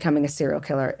for becoming a serial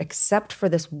killer, except for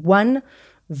this one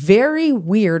very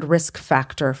weird risk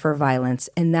factor for violence,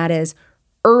 and that is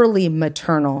early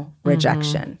maternal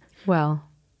rejection. Well,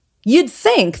 you'd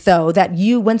think, though, that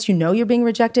once you know you're being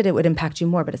rejected, it would impact you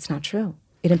more, but it's not true.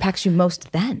 It impacts you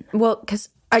most then. Well, because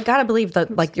I gotta believe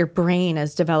that, like, your brain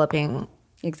is developing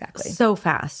so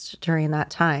fast during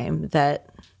that time that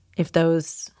if the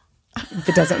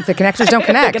connectors don't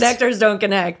connect. The connectors don't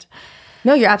connect.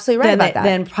 No, you're absolutely right about that.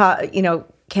 Then,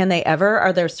 can they ever?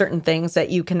 Are there certain things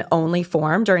that you can only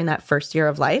form during that first year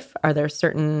of life? Are there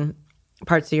certain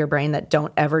parts of your brain that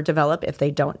don't ever develop if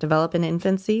they don't develop in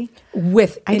infancy?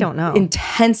 I don't know.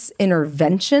 Intense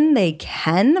intervention, they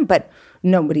can, but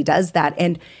nobody does that.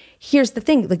 And here's the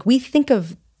thing: like, we think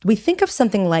of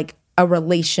something like a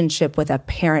relationship with a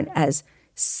parent as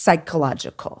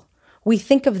psychological. We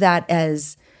think of that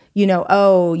as,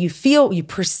 you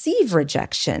perceive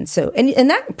rejection. So, and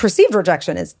that perceived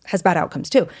rejection has bad outcomes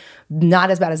too.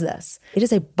 Not as bad as this. It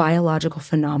is a biological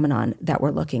phenomenon that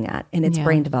we're looking at in its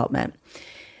brain development.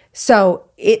 So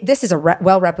this is a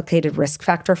well-replicated risk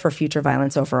factor for future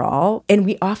violence overall. And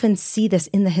we often see this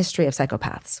in the history of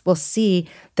psychopaths. We'll see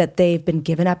that they've been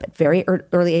given up at very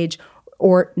early age,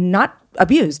 or not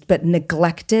abused, but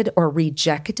neglected or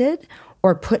rejected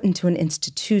or put into an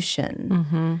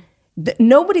institution.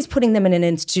 Nobody's putting them in an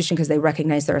institution because they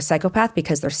recognize they're a psychopath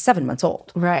because they're 7 months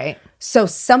old. Right. So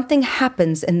something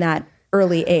happens in that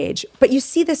early age. But you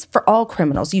see this for all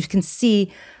criminals. You can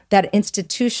see that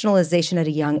institutionalization at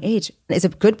a young age is a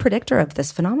good predictor of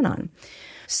this phenomenon.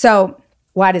 So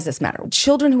why does this matter?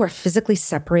 Children who are physically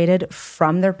separated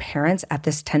from their parents at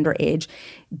this tender age,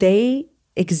 they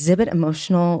exhibit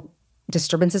emotional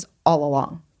disturbances all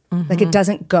along. Like, it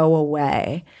doesn't go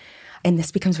away. And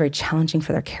this becomes very challenging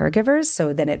for their caregivers.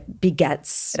 So then it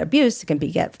begets abuse. It can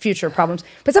beget future problems.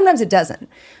 But sometimes it doesn't.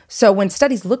 So when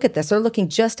studies look at this, they're looking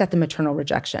just at the maternal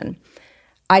rejection.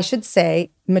 I should say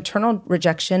maternal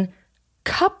rejection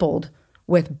coupled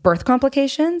with birth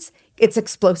complications, it's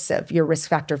explosive, your risk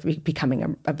factor for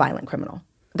becoming a violent criminal.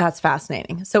 That's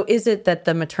fascinating. So is it that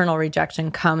the maternal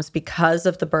rejection comes because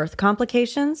of the birth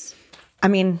complications? I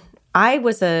mean, I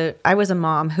was a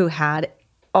mom who had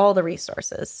all the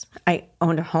resources. I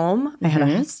owned a home. I had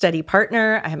a steady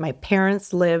partner. My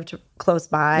parents lived close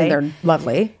by. And they're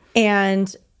lovely.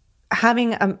 And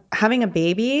having a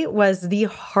baby was the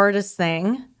hardest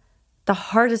thing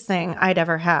I'd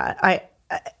ever had.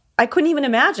 I couldn't even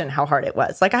imagine how hard it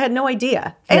was. Like, I had no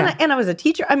idea. And I was a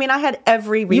teacher. I mean, I had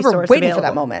every resource You were waiting available, for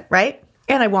that moment. Right?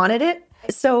 And I wanted it.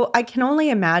 So I can only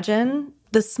imagine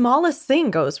the smallest thing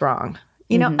goes wrong.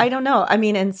 You know, I don't know. I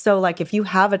mean, and so, like, if you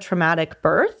have a traumatic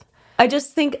birth, I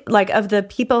just think, like, of the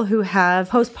people who have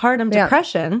postpartum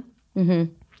depression,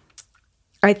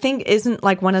 I think isn't,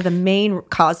 like, one of the main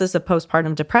causes of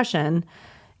postpartum depression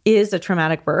is a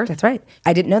traumatic birth. That's right.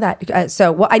 I didn't know that.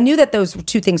 I knew that those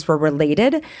two things were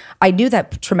related. I knew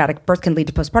that traumatic birth can lead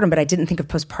to postpartum, but I didn't think of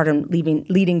postpartum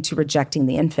leading to rejecting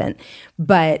the infant.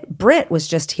 But Britt was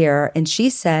just here, and she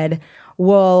said,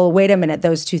 well, wait a minute,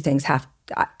 those two things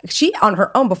she, on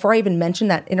her own, before I even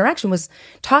mentioned that interaction, was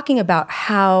talking about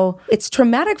how it's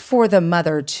traumatic for the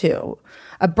mother too.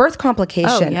 A birth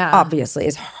complication, obviously,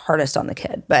 is hardest on the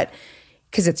kid, but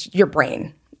because it's your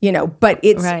brain, but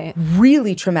it's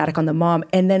really traumatic on the mom.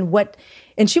 And then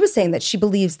and she was saying that she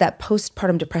believes that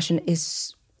postpartum depression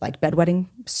is like bedwetting,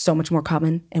 so much more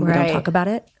common, and we don't talk about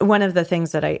it. One of the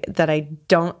things that I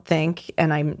don't think,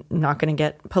 and I'm not going to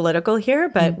get political here,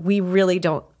 but we really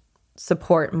don't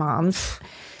support moms.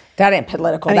 That ain't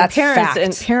political. That's parents fact.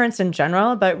 And parents in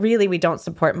general, but really we don't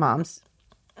support moms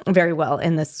very well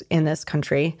in this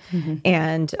country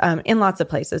and in lots of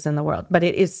places in the world. But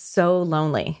it is so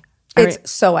lonely.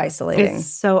 It's so isolating. It's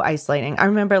so isolating. I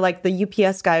remember like the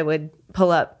UPS guy would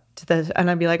pull up to and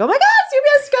I'd be like, oh my God, it's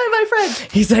UPS guy, my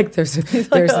friend. He's like, there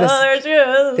she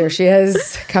is. There she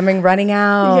is, coming running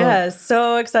out. Yes,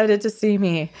 so excited to see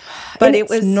me. But and it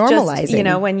was normalizing.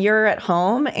 Just, when you're at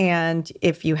home and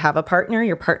if you have a partner,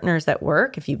 your partner's at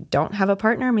work. If you don't have a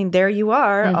partner, I mean, there you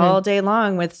are all day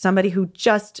long with somebody who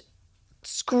just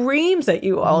screams at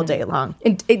you all day long.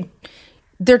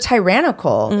 They're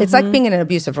tyrannical. It's like being in an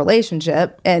abusive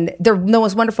relationship, and they're the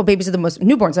most wonderful babies are the most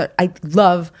newborns. I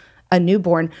love a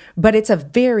newborn, but it's a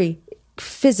very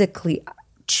physically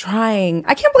trying.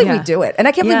 I can't believe we do it. And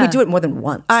I can't believe we do it more than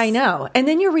once. I know. And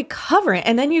then you're recovering.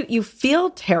 And then you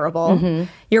feel terrible.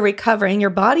 You're recovering. Your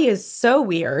body is so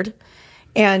weird.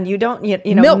 And you don't,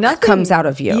 milk nothing comes out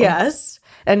of you. Yes.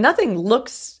 And nothing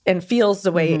looks and feels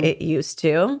the way it used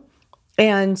to.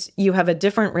 And you have a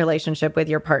different relationship with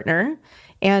your partner.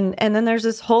 And then there's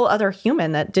this whole other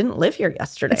human that didn't live here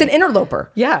yesterday. It's an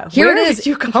interloper. Yeah. Here Where it is. Did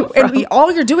you come from? And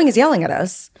all you're doing is yelling at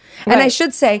us. Right. And I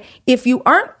should say, if you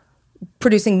aren't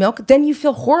producing milk, then you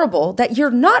feel horrible that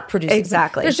you're not producing.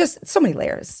 Exactly. There's just so many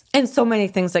layers. And so many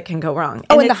things that can go wrong.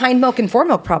 And the hind milk and fore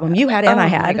milk problem you had and I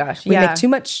had. Oh my gosh. We make too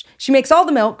much. She makes all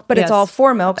the milk, but it's all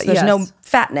fore milk, so there's no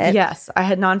fat in it. Yes. I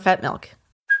had non-fat milk.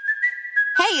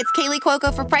 Hey, it's Kaylee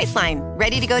Cuoco for Priceline.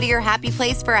 Ready to go to your happy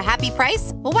place for a happy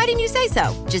price? Well, why didn't you say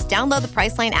so? Just download the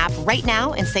Priceline app right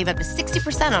now and save up to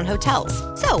 60% on hotels.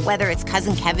 So whether it's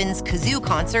Cousin Kevin's Kazoo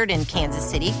Concert in Kansas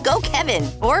City, go Kevin,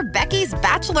 or Becky's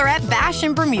Bachelorette Bash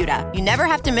in Bermuda, you never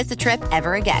have to miss a trip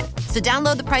ever again. So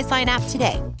download the Priceline app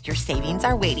today. Your savings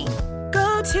are waiting.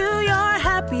 Go to your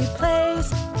happy place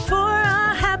for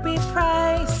a happy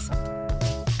price.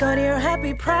 Go to your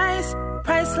happy price,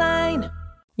 Priceline.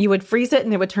 You would freeze it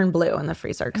and it would turn blue in the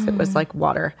freezer because it was like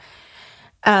water.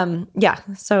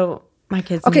 So my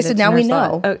kids. Okay, so now we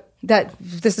know that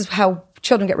this is how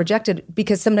children get rejected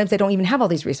because sometimes they don't even have all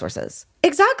these resources.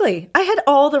 Exactly. I had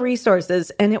all the resources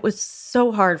and it was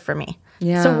so hard for me.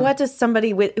 Yeah. So what does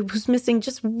somebody who's missing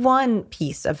just one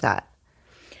piece of that?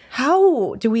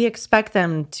 How do we expect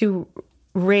them to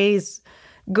raise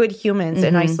good humans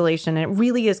in isolation? And it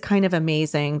really is kind of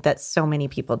amazing that so many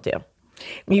people do.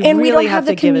 And we don't have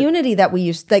the community that we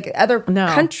used, like other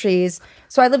countries.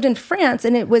 So I lived in France,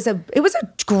 and it was a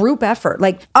group effort.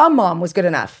 Like a mom was good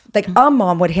enough. Like a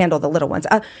mom would handle the little ones.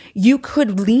 You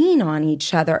could lean on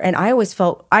each other, and I always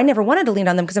felt I never wanted to lean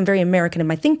on them because I'm very American in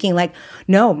my thinking. Like,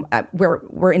 no,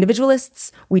 we're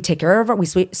individualists. We take care of we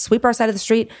sweep our side of the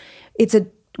street.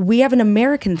 We have an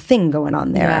American thing going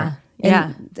on there. Yeah.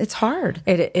 And it's hard.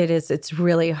 It is. It's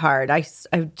really hard. I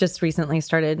just recently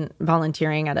started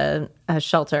volunteering at a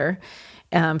shelter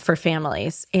for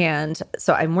families. And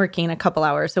so I'm working a couple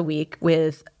hours a week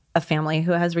with a family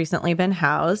who has recently been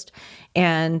housed.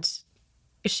 And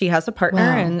she has a partner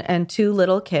and two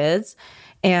little kids.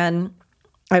 And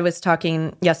I was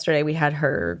talking yesterday, we had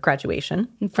her graduation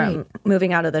from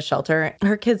moving out of the shelter.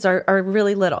 Her kids are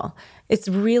really little. It's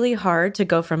really hard to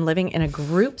go from living in a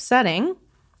group setting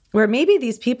where maybe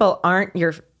these people aren't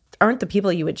the people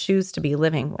you would choose to be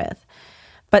living with.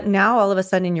 But now all of a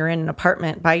sudden you're in an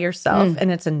apartment by yourself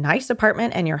and it's a nice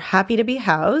apartment and you're happy to be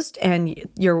housed and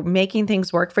you're making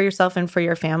things work for yourself and for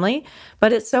your family,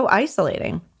 but it's so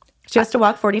isolating. She has to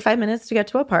walk 45 minutes to get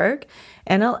to a park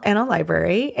and a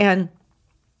library and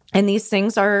these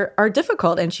things are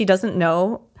difficult and she doesn't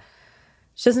know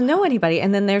anybody.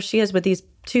 And then there she is with these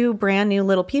two brand new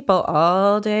little people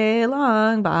all day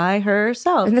long by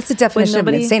herself. And that's the definition of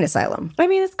an insane asylum. I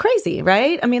mean, it's crazy,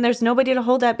 right? I mean, there's nobody to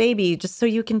hold that baby just so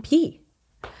you can pee.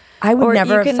 I would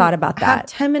never have thought about that. Have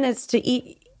 10 minutes to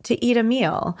eat a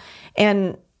meal.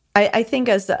 And I think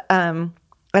as a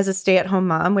stay-at-home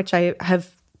mom, which I have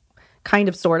kind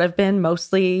of sort of been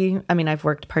mostly, I mean, I've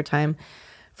worked part-time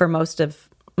for most of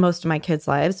my kids'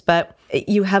 lives, but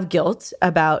you have guilt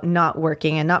about not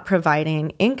working and not providing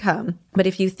income. But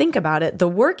if you think about it, the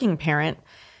working parent,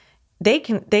 they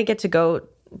get to go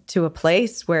to a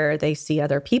place where they see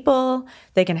other people,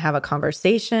 they can have a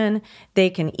conversation, they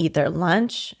can eat their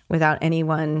lunch without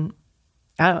anyone,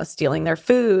 I don't know, stealing their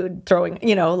food, throwing,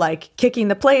 like kicking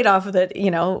the plate off of it,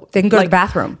 They can go to the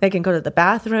bathroom. They can go to the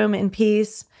bathroom in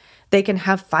peace. They can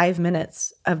have 5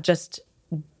 minutes of just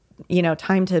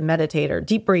time to meditate or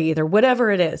deep breathe or whatever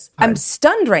it is. I'm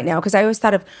stunned right now because I always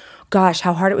thought of, gosh,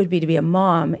 how hard it would be to be a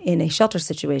mom in a shelter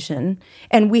situation.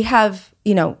 And we have,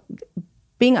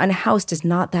 being unhoused is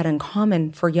not that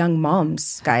uncommon for young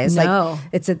moms, guys. No.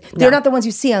 Like they're not the ones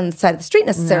you see on the side of the street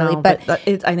necessarily, but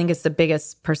I think it's the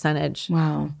biggest percentage.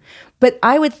 Wow. But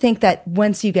I would think that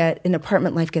once you get an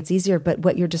apartment, life gets easier, but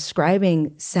what you're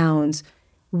describing sounds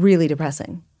really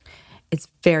depressing. It's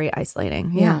very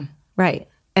isolating. Yeah. Right.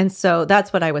 And so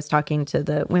that's what I was talking to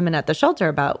the women at the shelter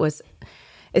about, was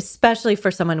especially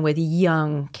for someone with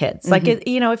young kids. Like, if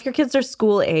your kids are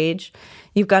school age,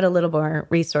 you've got a little more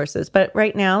resources. But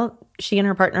right now, she and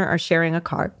her partner are sharing a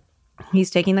car. He's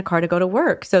taking the car to go to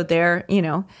work. So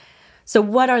so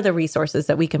what are the resources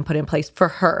that we can put in place for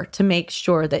her to make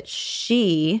sure that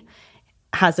she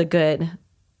has a good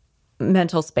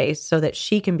mental space so that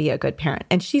she can be a good parent?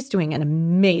 And she's doing an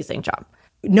amazing job.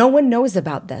 No one knows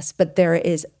about this, but there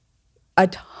is a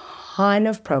ton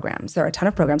of programs. There are a ton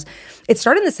of programs. It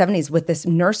started in the 70s with this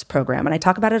nurse program, and I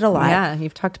talk about it a lot. Yeah,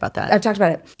 you've talked about that. I've talked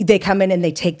about it. They come in and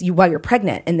they take you while you're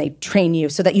pregnant, and they train you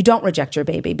so that you don't reject your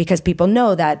baby, because people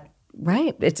know that,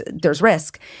 right, there's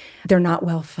risk. They're not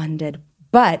well funded,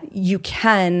 but you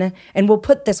can, and we'll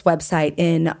put this website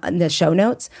in the show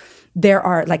notes. There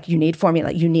are, like, you need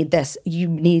formula, you need this, you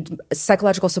need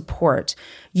psychological support,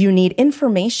 you need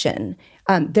information.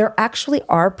 There actually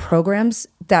are programs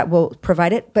that will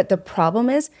provide it, but the problem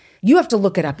is you have to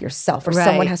look it up yourself, or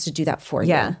someone has to do that for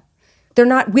you. They're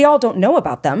not, we all don't know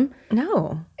about them.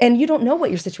 No. And you don't know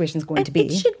what your situation is going to be.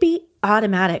 It should be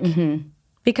automatic.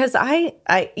 Because I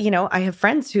have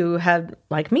friends who have,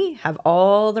 like me, have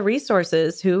all the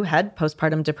resources, who had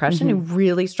postpartum depression, who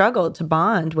really struggled to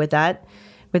bond with that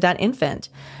infant.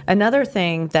 Another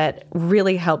thing that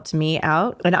really helped me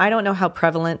out, and I don't know how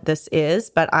prevalent this is,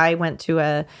 but I went to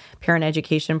a parent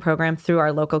education program through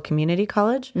our local community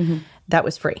college that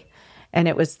was free. And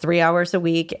it was 3 hours a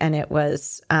week, and it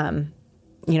was,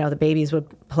 the babies would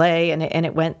play, and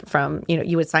it went from,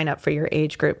 you would sign up for your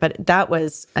age group. But that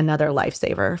was another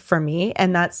lifesaver for me.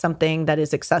 And that's something that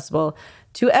is accessible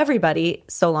to everybody,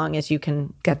 so long as you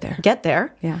can get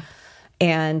there. Yeah.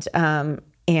 And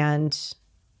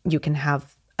you can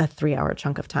have a 3-hour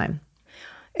chunk of time.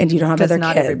 And you don't have other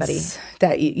not kids everybody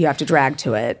that you have to drag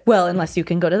to it. Well, unless you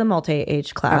can go to the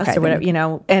multi-age class or whatever,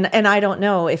 And I don't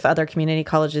know if other community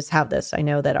colleges have this. I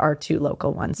know that our 2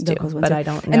 local ones do, but I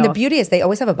don't know. And the beauty is they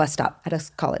always have a bus stop at a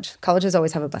college. Colleges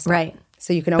always have a bus stop. Right.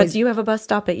 So you can always... But do you have a bus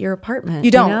stop at your apartment? You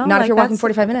don't. Not if you're walking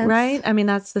 45 minutes. Right? I mean,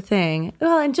 that's the thing.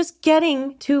 Well, and just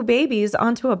getting 2 babies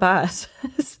onto a bus.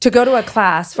 To go to a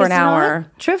class for an hour.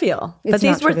 Not trivial. But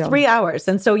these were 3 hours.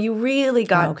 And so you really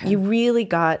got,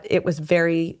 it was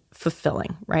very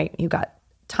fulfilling, right? You got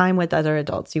time with other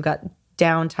adults. You got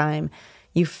downtime.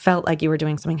 You felt like you were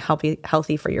doing something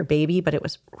healthy for your baby, but it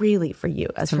was really for you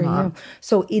as a mom.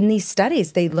 So in these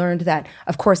studies, they learned that,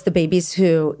 of course, the babies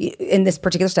who, in this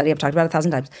particular study, I've talked about it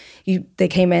 1,000 times, they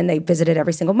came in, they visited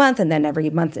every single month, and then every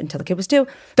month until the kid was 2,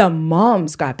 the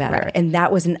moms got better. Right. And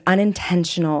that was an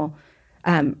unintentional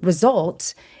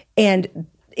result. And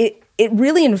it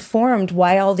really informed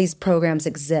why all these programs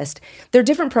exist. There are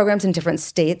different programs in different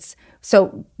states.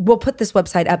 So we'll put this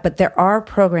website up, but there are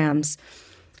programs.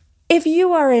 If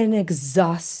you are an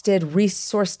exhausted,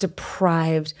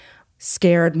 resource-deprived,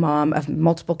 scared mom of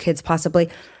multiple kids possibly,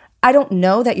 I don't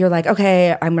know that you're like,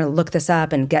 okay, I'm going to look this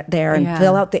up and get there and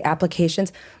fill out the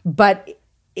applications. But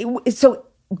so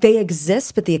they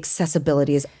exist, but the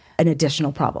accessibility is an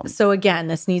additional problem. So again,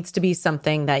 this needs to be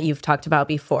something that you've talked about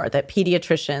before, that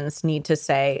pediatricians need to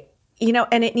say,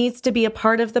 and it needs to be a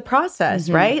part of the process,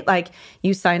 right? Like,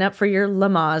 you sign up for your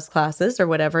Lamaze classes or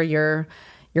whatever your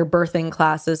birthing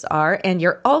classes are, and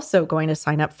you're also going to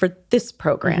sign up for this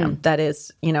program that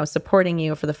is, supporting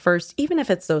you for the first, even if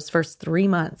it's those first 3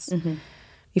 months,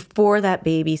 before that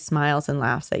baby smiles and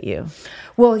laughs at you.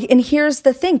 Well, and here's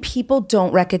the thing. People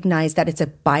don't recognize that it's a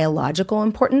biological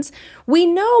importance. We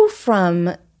know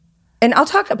from, and I'll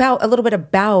talk about a little bit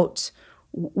about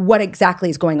what exactly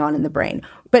is going on in the brain,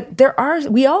 but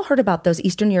we all heard about those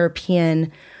Eastern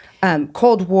European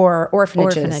Cold War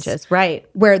orphanages, right?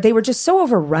 Where they were just so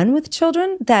overrun with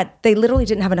children that they literally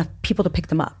didn't have enough people to pick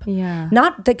them up. Yeah.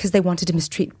 Not because they wanted to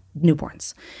mistreat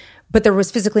newborns, but there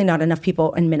was physically not enough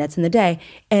people and minutes in the day.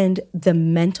 And the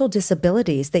mental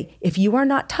disabilities, if you are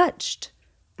not touched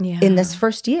in this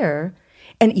first year,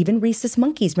 and even rhesus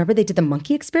monkeys, remember they did the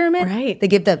monkey experiment? Right. They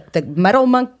gave the metal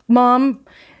mom,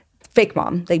 fake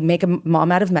mom. They make a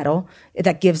mom out of metal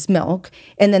that gives milk.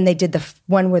 And then they did the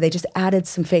one where they just added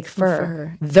some fake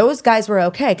fur. Those guys were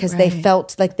okay because they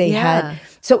felt like they had.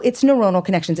 So it's neuronal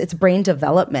connections. It's brain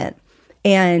development.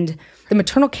 And the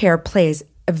maternal care plays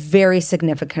a very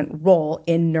significant role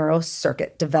in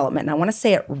neurocircuit development. And I want to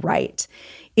say it right.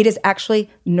 It is actually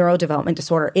neurodevelopment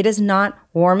disorder. It is not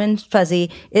warm and fuzzy.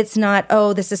 It's not,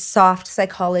 oh, this is soft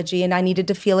psychology and I needed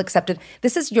to feel accepted.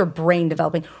 This is your brain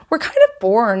developing. We're kind of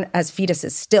born as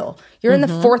fetuses still. You're in the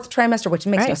 4th trimester, which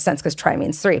makes no sense because tri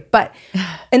means 3. But,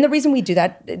 and the reason we do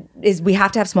that is we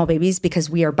have to have small babies because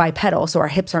we are bipedal, so our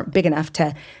hips aren't big enough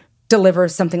to deliver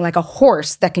something like a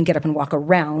horse that can get up and walk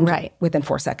around within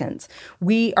 4 seconds.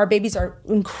 Our babies are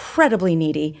incredibly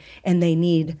needy and they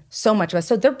need so much of us.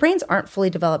 So their brains aren't fully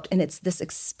developed, and it's this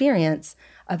experience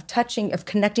of touching, of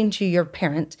connecting to your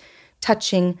parent,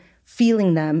 touching,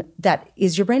 feeling them, that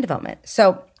is your brain development.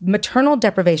 So maternal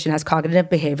deprivation has cognitive,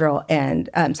 behavioral, and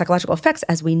psychological effects,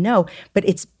 as we know, but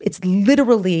it's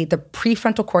literally the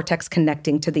prefrontal cortex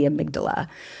connecting to the amygdala.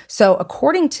 So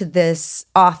according to this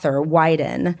author,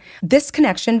 Wyden, this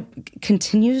connection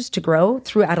continues to grow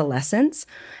through adolescence.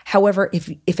 However,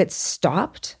 if it's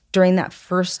stopped during that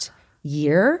first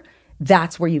year,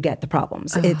 that's where you get the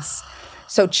problems.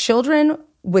 So children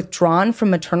withdrawn from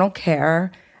maternal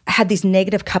care had these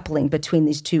negative coupling between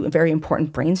these two very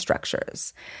important brain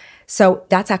structures. So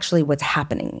that's actually what's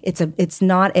happening. It's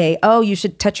not you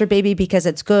should touch your baby because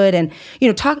it's good and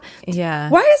talk. Yeah.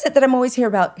 Why is it that I'm always hearing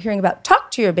about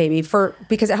talk to your baby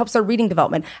because it helps their reading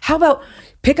development? How about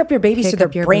pick up your baby so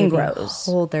their brain grows?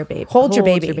 Hold their baby. Hold your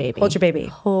baby. Hold your baby.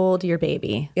 Hold your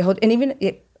baby. And even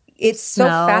it's so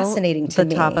fascinating to me.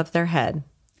 The top of their head.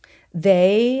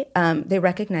 They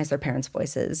recognize their parents'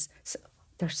 voices. So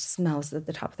their smells at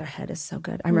the top of their head is so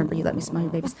good. I remember you let me smell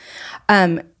your babies.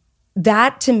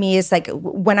 That to me is like,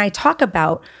 when I talk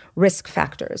about risk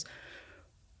factors,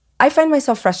 I find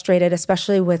myself frustrated,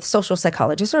 especially with social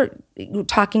psychologists or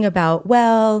talking about,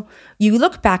 well, you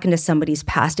look back into somebody's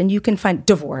past and you can find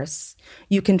divorce.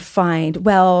 You can find,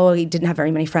 well, he didn't have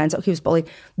very many friends. Oh, he was bullied.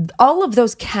 All of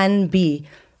those can be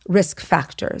risk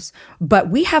factors, but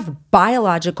we have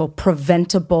biological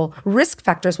preventable risk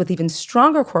factors with even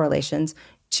stronger correlations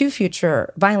to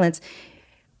future violence.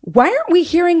 Why aren't we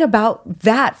hearing about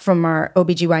that from our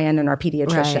OBGYN and our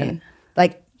pediatrician? Right.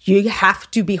 Like, you have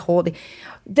to be holding.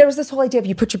 There's this whole idea of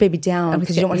you put your baby down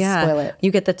because you don't want to spoil it.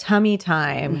 You get the tummy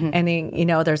time, and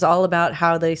then, there's all about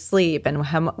how they sleep and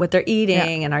what they're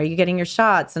eating, and are you getting your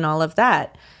shots and all of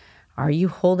that. Are you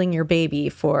holding your baby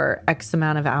for X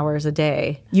amount of hours a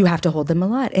day? You have to hold them a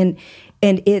lot. And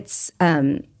it's,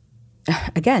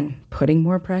 again, putting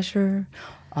more pressure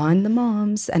on the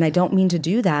moms. And I don't mean to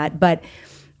do that, but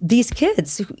these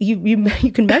kids, you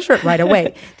can measure it right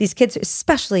away. These kids,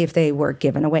 especially if they were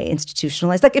given away,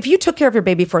 institutionalized. Like if you took care of your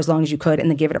baby for as long as you could and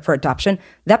then gave it up for adoption,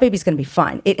 that baby's going to be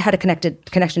fine. It had a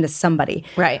connection to somebody.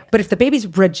 Right. But if the baby's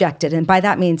rejected, and by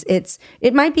that means it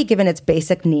might be given its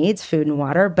basic needs, food and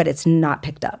water, but it's not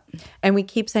picked up. And we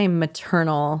keep saying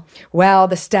maternal. Well,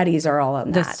 the studies are all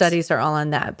on that. The studies are all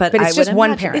on that. But it's just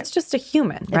one parent. It's just a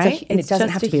human, right? It doesn't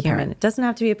have to be a parent. It doesn't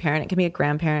have to be a parent. It can be a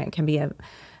grandparent. It can be a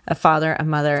father, a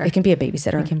mother. It can be a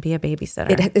babysitter. It can be a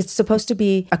babysitter. It's supposed to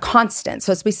be a constant.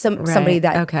 So it's supposed to be somebody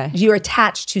that you're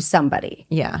attached to somebody.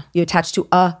 Yeah. You're attached to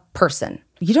a person.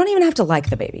 You don't even have to like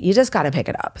the baby. You just got to pick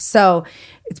it up. So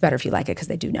it's better if you like it because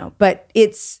they do know. But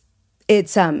it's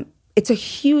a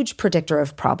huge predictor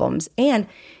of problems. And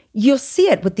you'll see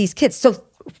it with these kids. So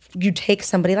you take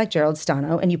somebody like Gerald,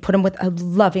 Stano, and you put them with a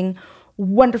loving,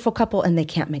 wonderful couple, and they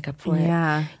can't make up for it.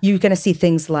 Yeah. You're going to see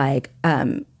things like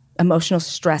emotional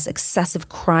stress, excessive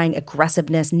crying,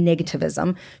 aggressiveness,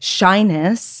 negativism,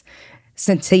 shyness,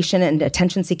 sensation and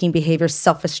attention-seeking behavior,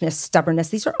 selfishness, stubbornness.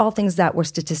 These are all things that were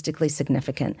statistically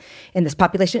significant in this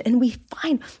population. And we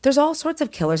find there's all sorts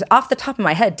of killers. Off the top of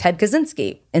my head, Ted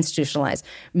Kaczynski, institutionalized.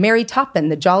 Mary Toppin,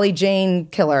 the Jolly Jane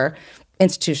killer,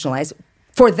 institutionalized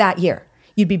for that year.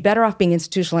 You'd be better off being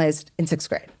institutionalized in 6th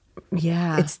grade.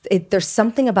 Yeah. There's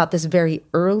something about this very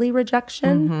early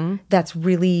rejection that's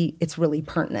really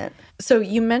pertinent. So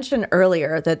you mentioned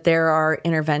earlier that there are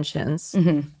interventions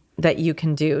that you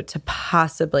can do to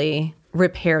possibly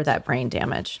repair that brain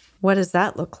damage. What does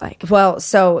that look like? Well,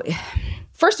 so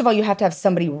first of all, you have to have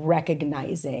somebody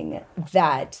recognizing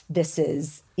that this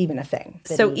is even a thing.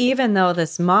 So even though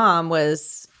this mom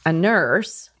was a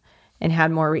nurse and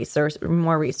had more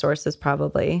resources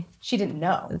probably. She didn't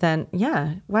know. Then,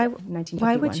 yeah. Why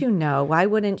would you know? Why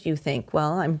wouldn't you think,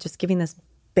 well, I'm just giving this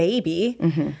baby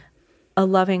a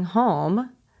loving home?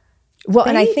 Well,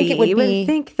 and I think it would be... You would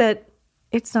think that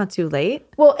it's not too late.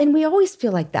 Well, and we always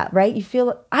feel like that, right?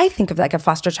 I think of like a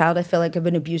foster child. I feel like of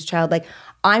an abused child. Like,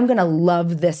 I'm going to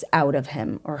love this out of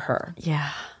him or her. Yeah.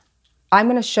 I'm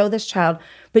going to show this child,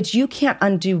 but you can't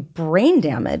undo brain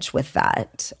damage with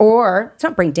that. Or it's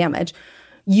not brain damage.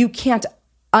 You can't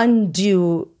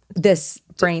undo this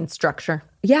brain structure.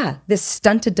 Yeah, this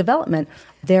stunted development.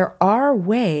 There are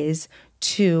ways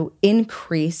to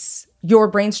increase your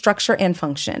brain structure and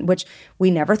function, which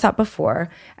we never thought before.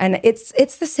 And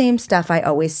it's the same stuff I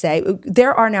always say.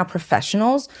 There are now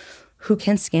professionals who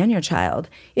can scan your child.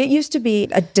 It used to be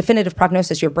a definitive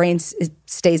prognosis. Your brain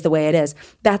stays the way it is.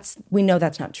 We know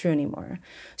that's not true anymore.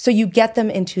 So you get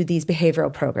them into these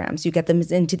behavioral programs. You get them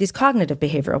into these cognitive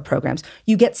behavioral programs.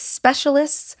 You get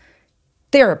specialists,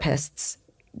 therapists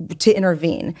to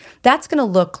intervene. That's going to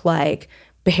look like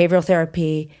behavioral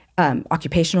therapy,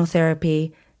 occupational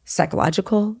therapy,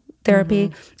 psychological therapy.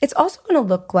 Mm-hmm. It's also going to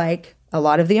look like a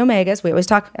lot of the omegas. We always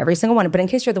talk every single one, but in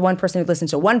case you're the one person who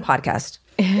listens to one podcast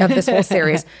of this whole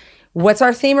series, what's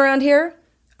our theme around here?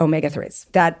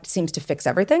 Omega-3s. That seems to fix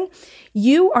everything.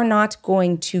 You are not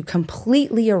going to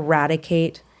completely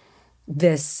eradicate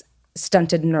this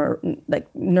stunted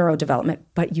neurodevelopment,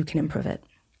 but you can improve it.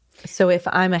 So if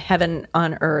I'm a heaven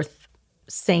on earth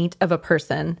saint of a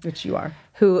person, which you are,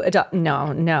 who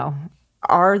no.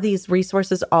 Are these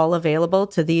resources all available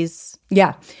to these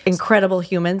incredible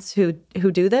humans who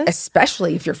do this?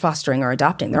 Especially if you're fostering or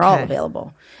adopting, they're all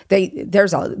available.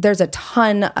 There's a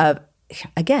ton of,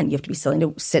 again, you have to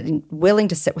be willing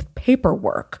to sit with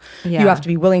paperwork. Yeah. You have to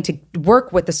be willing to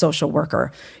work with the social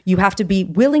worker. You have to be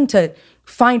willing to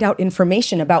find out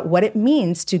information about what it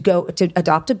means to go to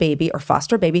adopt a baby or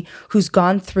foster a baby who's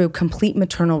gone through complete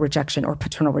maternal rejection or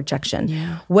paternal rejection.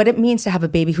 Yeah. What it means to have a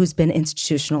baby who's been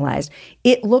institutionalized.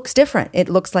 It looks different. It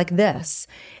looks like this.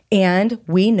 And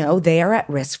we know they are at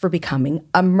risk for becoming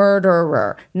a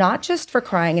murderer, not just for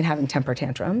crying and having temper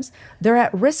tantrums. They're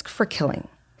at risk for killing.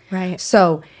 Right.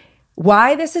 So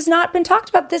why this has not been talked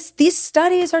about, these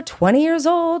studies are 20 years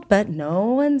old, but no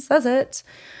one says it.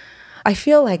 I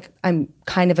feel like I'm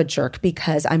kind of a jerk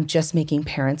because I'm just making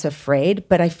parents afraid,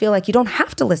 but I feel like you don't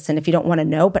have to listen if you don't want to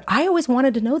know, but I always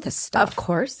wanted to know this stuff. Of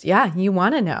course. Yeah, you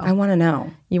want to know. I want to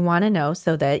know. You want to know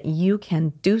so that you can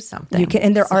do something. You can,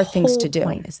 and there are things to do.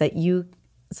 It's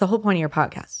the whole point of your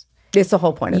podcast. It's the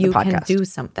whole point of the podcast. You can do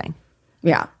something.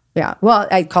 Yeah. Yeah. Well,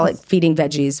 I call it feeding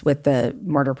veggies with the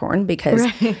murder porn because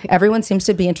everyone seems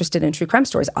to be interested in true crime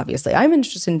stories. Obviously, I'm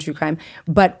interested in true crime,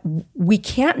 but we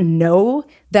can't know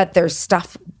that there's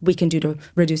stuff we can do to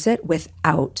reduce it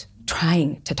without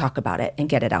trying to talk about it and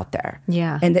get it out there.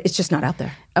 Yeah. And it's just not out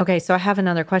there. Okay. So I have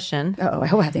another question. Oh, I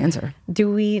hope I have the answer.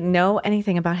 Do we know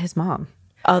anything about his mom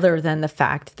other than the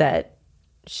fact that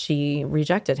she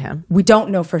rejected him? We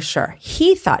don't know for sure.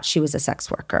 He thought she was a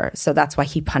sex worker, so that's why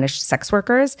he punished sex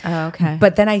workers. Oh, okay.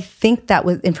 But then I think that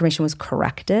information was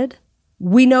corrected.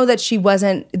 We know that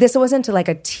this wasn't like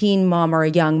a teen mom or a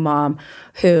young mom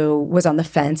who was on the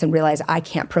fence and realized I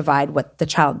can't provide what this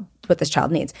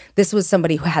child needs. This was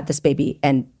somebody who had this baby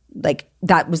and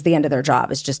that was the end of their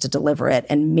job, is just to deliver it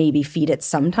and maybe feed it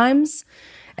sometimes.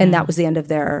 And that was the end of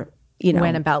their,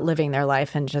 went about living their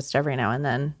life and just every now and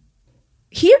then.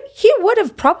 He would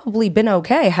have probably been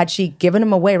okay had she given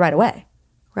him away right away.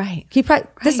 Right.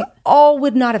 This all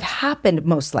would not have happened,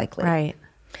 most likely. Right.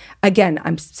 Again,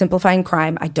 I'm simplifying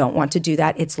crime. I don't want to do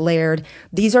that. It's layered.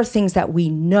 These are things that we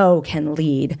know can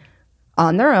lead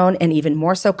on their own, and even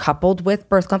more so coupled with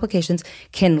birth complications,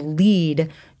 can lead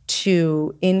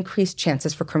to increased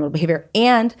chances for criminal behavior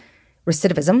and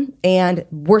recidivism and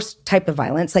worse type of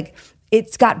violence.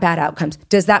 It's got bad outcomes.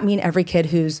 Does that mean every kid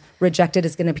who's rejected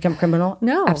is going to become criminal?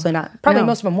 No. Absolutely not. Probably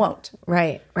most of them won't.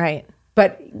 Right.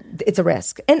 But it's a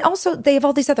risk. And also they have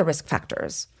all these other risk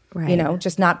factors. Right.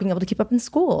 Just not being able to keep up in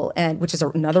school, and which is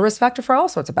another risk factor for all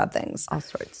sorts of bad things. All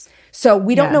sorts. So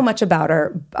we don't know much about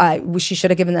her. She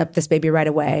should have given up this baby right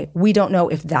away. We don't know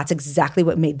if that's exactly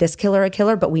what made this killer a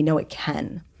killer, but we know it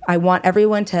can. I want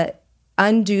everyone to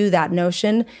undo that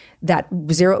notion that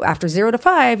after 0 to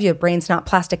 5, your brain's not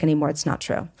plastic anymore. It's not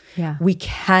true. Yeah. We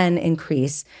can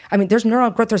increase. There's neural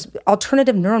growth. There's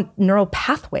alternative neural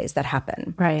pathways that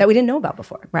happen that we didn't know about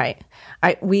before. Right.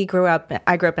 I grew up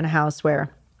in a house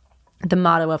where the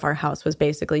motto of our house was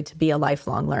basically to be a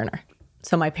lifelong learner.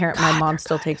 So my mom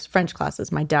still takes French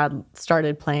classes. My dad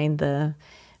started playing the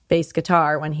bass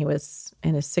guitar when he was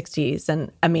in his 60s.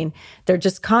 And they're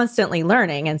just constantly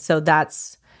learning. And so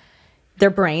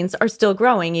their brains are still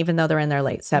growing, even though they're in their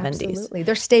late 70s. Absolutely.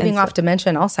 They're staving off dementia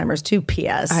and Alzheimer's too,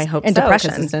 P.S. I hope and so.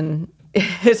 Depression.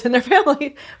 It's in their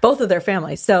family, both of their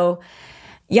families. So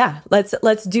yeah,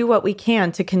 let's do what we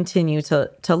can to continue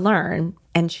to learn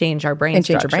and change our brain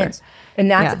structure. Change our brains.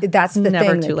 And that's the thing.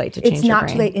 Never too late to change your brain. It's not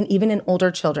too late. And even in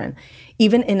older children,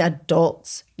 even in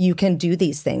adults, you can do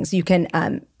these things. You can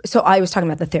So I was talking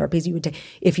about the therapies you would take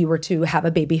if you were to have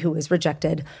a baby who was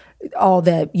rejected.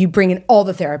 You bring in all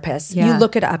the therapists. You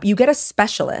look it up. You get a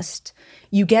specialist.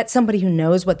 You get somebody who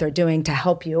knows what they're doing to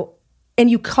help you. And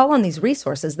you call on these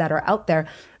resources that are out there.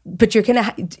 But you're going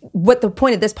to what the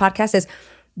point of this podcast is,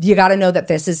 you got to know that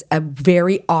this is a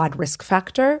very odd risk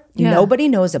factor. Yeah. Nobody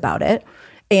knows about it.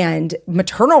 And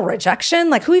maternal rejection,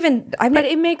 like who even... But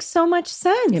it makes so much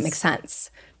sense. It makes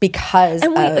sense. Because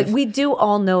we do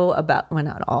all know about, well,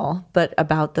 not all, but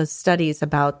about the studies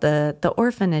about the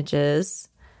orphanages.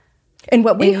 And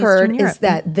what we heard is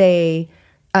that they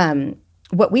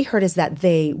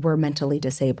were mentally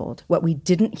disabled. What we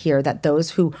didn't hear, that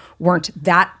those who weren't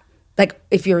that, like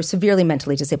if you're severely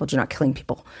mentally disabled, you're not killing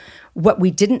people. What we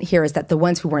didn't hear is that the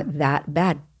ones who weren't that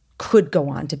bad could go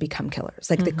on to become killers.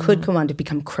 Like they could go on to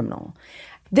become criminal.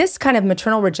 This kind of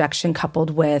maternal rejection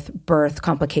coupled with birth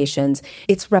complications,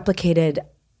 it's replicated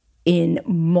in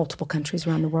multiple countries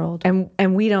around the world.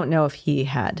 And we don't know if he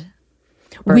had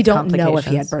We don't know if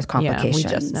he had birth complications. Yeah,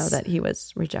 we just know that he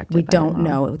was rejected. We don't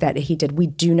know that he did. We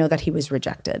do know that he was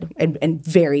rejected and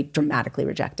very dramatically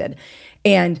rejected.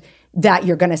 And that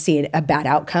you're going to see a bad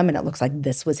outcome, and it looks like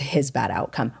this was his bad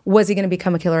outcome. Was he going to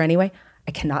become a killer anyway?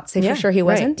 I cannot say for sure he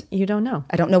wasn't. Right. You don't know.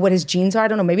 I don't know what his genes are. I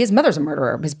don't know. Maybe his mother's a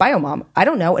murderer, his biomom. I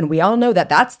don't know. And we all know that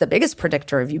that's the biggest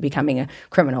predictor of you becoming a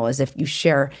criminal, is if you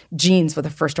share genes with a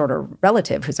first-order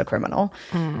relative who's a criminal.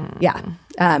 Yeah,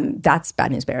 that's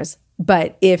bad news bears.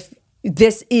 But if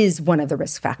this is one of the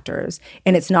risk factors,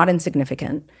 and it's not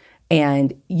insignificant,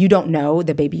 and you don't know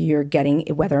the baby you're getting,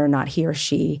 whether or not he or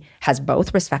she has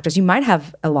both risk factors. You might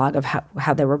have a log of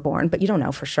how they were born, but you don't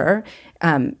know for sure.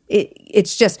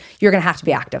 It's just, you're going to have to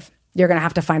be active. You're going to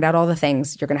have to find out all the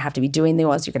things. You're going to have to be doing the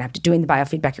oils. You're going to have to doing the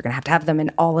biofeedback. You're going to have them in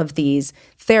all of these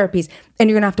therapies. And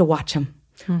you're going to have to watch them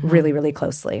really, really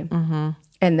closely.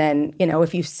 And then,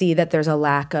 if you see that there's a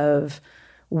lack of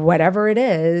whatever it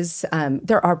is,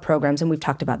 there are programs, and we've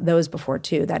talked about those before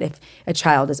too, that if a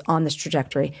child is on this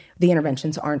trajectory, the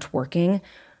interventions aren't working,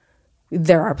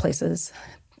 there are places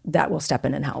that will step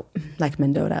in and help, like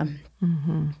Mendota.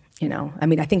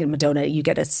 I think in Mendota you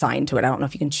get assigned to it. I don't know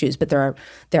if you can choose, but there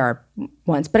are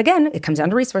ones. But again, it comes down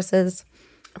to resources.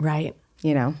 Right.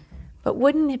 But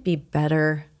wouldn't it be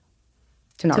better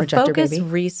to not reject your baby?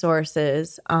 Focus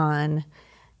resources on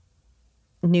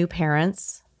new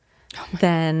parents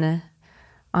than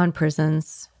on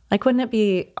prisons? Like, wouldn't it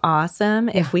be awesome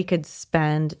if we could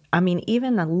spend,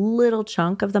 even a little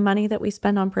chunk of the money that we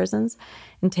spend on prisons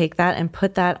and take that and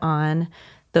put that on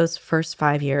those first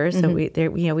 5 years? So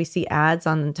we see ads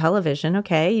on television.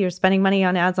 Okay, you're spending money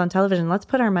on ads on television. Let's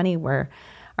put our money where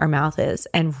our mouth is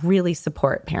and really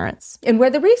support parents. And where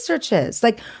the research is.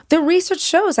 Like, the research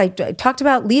shows, I talked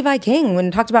about Levi King when I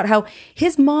talked about how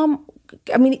his mom,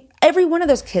 every one of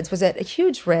those kids was at a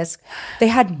huge risk. They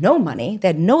had no money. They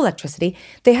had no electricity.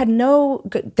 They had no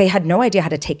idea how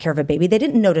to take care of a baby. They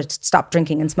didn't know to stop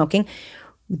drinking and smoking.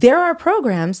 There are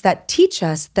programs that teach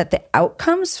us that the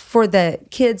outcomes for the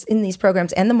kids in these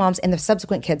programs and the moms and the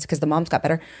subsequent kids, because the moms got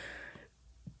better,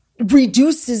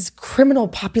 reduces criminal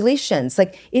populations.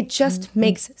 Like, it just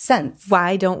makes sense.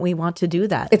 Why don't we want to do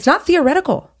that? It's not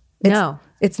theoretical. No.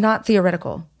 It's not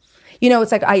theoretical.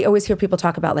 It's like I always hear people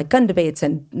talk about like gun debates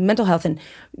and mental health and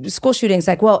school shootings.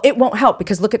 Like, well, it won't help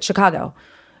because look at Chicago.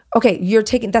 Okay,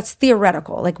 that's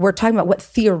theoretical. Like, we're talking about what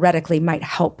theoretically might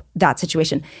help that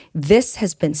situation. This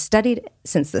has been studied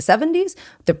since the 70s.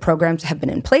 The programs have been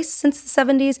in place since the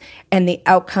 70s, and the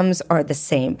outcomes are the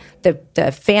same. The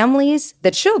families,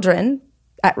 the children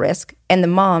at risk, and the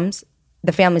moms,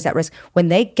 the families at risk, when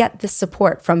they get the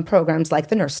support from programs like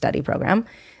the Nurse Study program,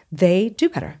 they do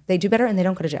better. They do better, and they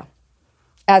don't go to jail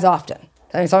as often.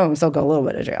 Some of them still go a little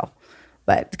bit to jail,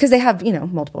 but because they have,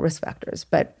 multiple risk factors.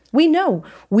 But we know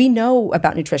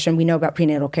about nutrition. We know about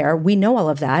prenatal care. We know all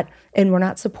of that, and we're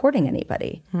not supporting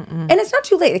anybody. And it's not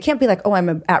too late. It can't be like, oh, I'm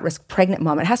an at-risk pregnant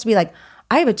mom. It has to be like,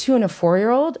 I have a 2 and a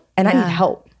 4-year-old, and I need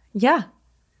help. Yeah.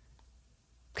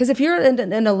 Because if you're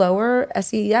in a lower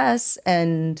SES,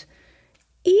 and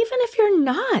even if you're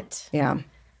not. Yeah.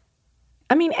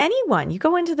 Anyone. You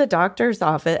go into the doctor's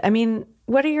office.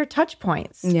 What are your touch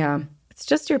points? Yeah. It's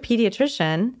just your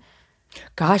pediatrician.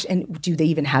 Gosh, and do they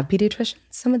even have pediatricians,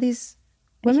 some of these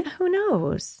women? Yeah, who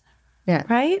knows? Yeah.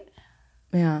 Right?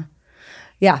 Yeah.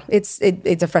 Yeah, it's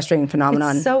a frustrating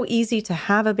phenomenon. It's so easy to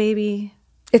have a baby.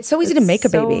 It's so easy to make a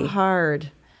baby. It's so hard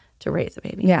to raise a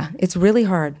baby. Yeah, it's really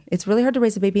hard. It's really hard to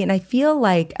raise a baby. And I feel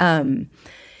like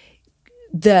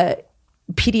the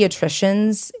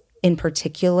pediatricians in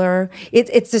particular,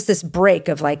 it's just this break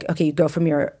of like, okay, you go from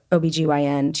your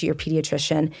OBGYN to your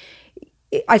pediatrician.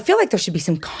 I feel like there should be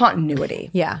some continuity.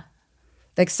 Yeah.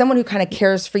 Like someone who kind of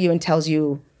cares for you and tells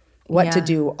you what to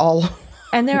do all.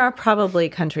 And there are probably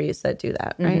countries that do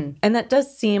that, right? Mm-hmm. And that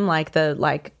does seem like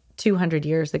 200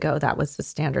 years ago, that was the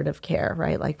standard of care,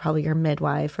 right? Like probably your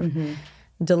midwife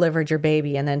delivered your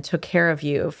baby and then took care of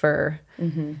you for...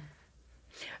 Mm-hmm.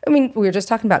 I mean, we were just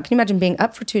talking about, can you imagine being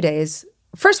up for 2 days?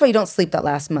 First of all, you don't sleep that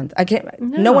last month.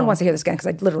 No one wants to hear this again because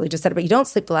I literally just said it, but you don't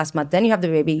sleep the last month. Then you have the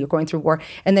baby, you're going through war,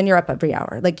 and then you're up every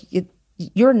hour. Like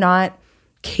you're not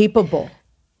capable.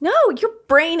 No, your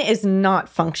brain is not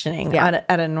functioning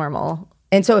at a normal...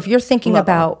 And so if you're thinking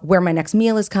about where my next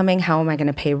meal is coming, how am I going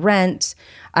to pay rent,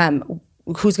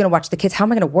 who's going to watch the kids, how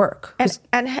am I going to work?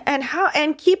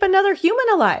 And keep another human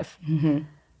alive. Mm-hmm.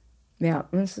 Yeah,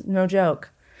 it's no joke.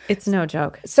 It's no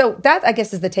joke. So that, I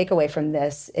guess, is the takeaway from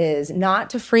this, is not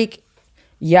to freak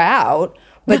you out,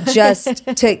 but just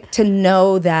to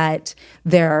know that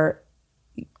there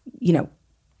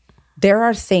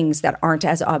are things that aren't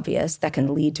as obvious that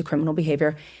can lead to criminal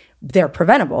behavior. They're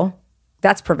preventable.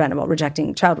 That's preventable.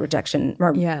 Child rejection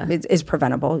is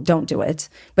preventable. Don't do it.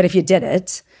 But if you did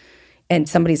it and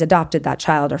somebody's adopted that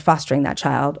child or fostering that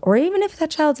child, or even if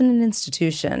that child's in an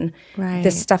institution,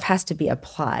 this stuff has to be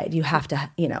applied. You have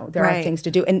to, there are things to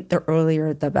do. And the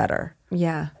earlier, the better.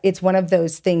 Yeah. It's one of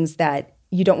those things that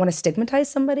you don't want to stigmatize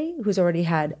somebody who's already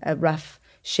had a rough,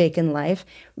 shaken life.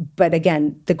 But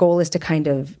again, the goal is to kind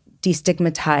of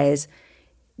destigmatize.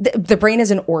 The brain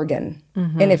is an organ.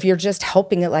 Mm-hmm. And if you're just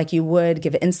helping it like you would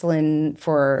give insulin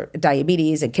for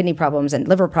diabetes and kidney problems and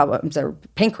liver problems or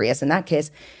pancreas in that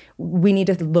case, we need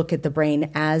to look at the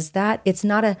brain as that. It's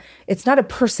not a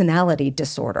personality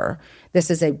disorder.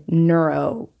 This is a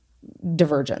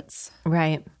neurodivergence.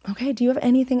 Right. Okay. Do you have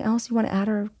anything else you want to add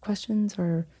or questions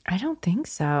or? I don't think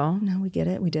so. No, we get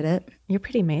it. We did it. You're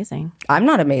pretty amazing. I'm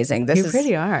not amazing. You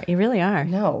really are. You really are.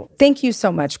 No. Thank you so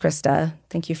much, Krista.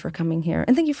 Thank you for coming here.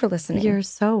 And thank you for listening. You're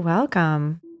so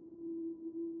welcome.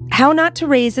 How Not to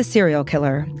Raise a Serial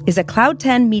Killer is a Cloud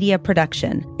 10 media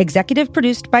production. Executive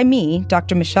produced by me,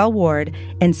 Dr. Michelle Ward,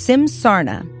 and Sim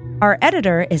Sarna. Our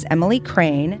editor is Emily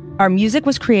Crane. Our music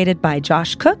was created by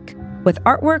Josh Cook, with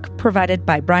artwork provided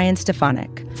by Brian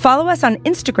Stefanik. Follow us on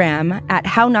Instagram at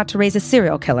How Not to Raise a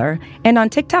Serial Killer and on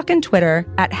TikTok and Twitter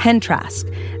at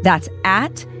Hentrask. That's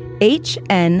at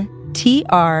HNTRASK.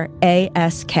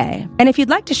 And if you'd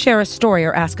like to share a story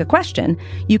or ask a question,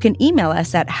 you can email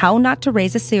us at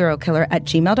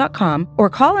hownottoraiseaserialkiller@gmail.com or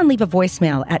call and leave a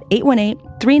voicemail at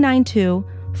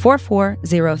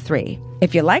 818-392-4403.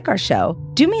 If you like our show,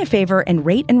 do me a favor and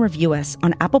rate and review us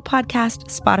on Apple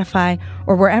Podcasts, Spotify,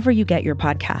 or wherever you get your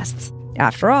podcasts.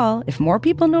 After all, if more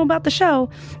people know about the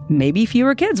show, maybe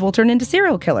fewer kids will turn into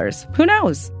serial killers. Who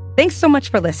knows? Thanks so much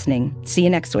for listening. See you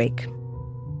next week.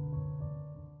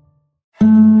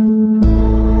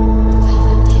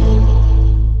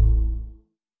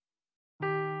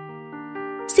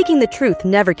 Seeking the truth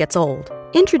never gets old.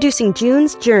 Introducing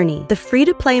June's Journey, the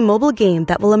free-to-play mobile game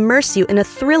that will immerse you in a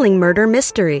thrilling murder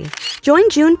mystery. Join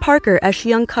June Parker as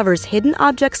she uncovers hidden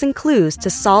objects and clues to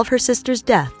solve her sister's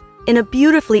death in a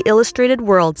beautifully illustrated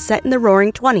world set in the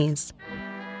Roaring '20s.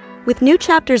 With new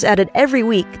chapters added every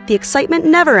week, the excitement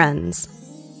never ends.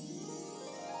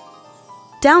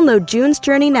 Download June's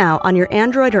Journey now on your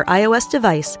Android or iOS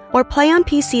device or play on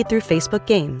PC through Facebook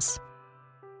Games.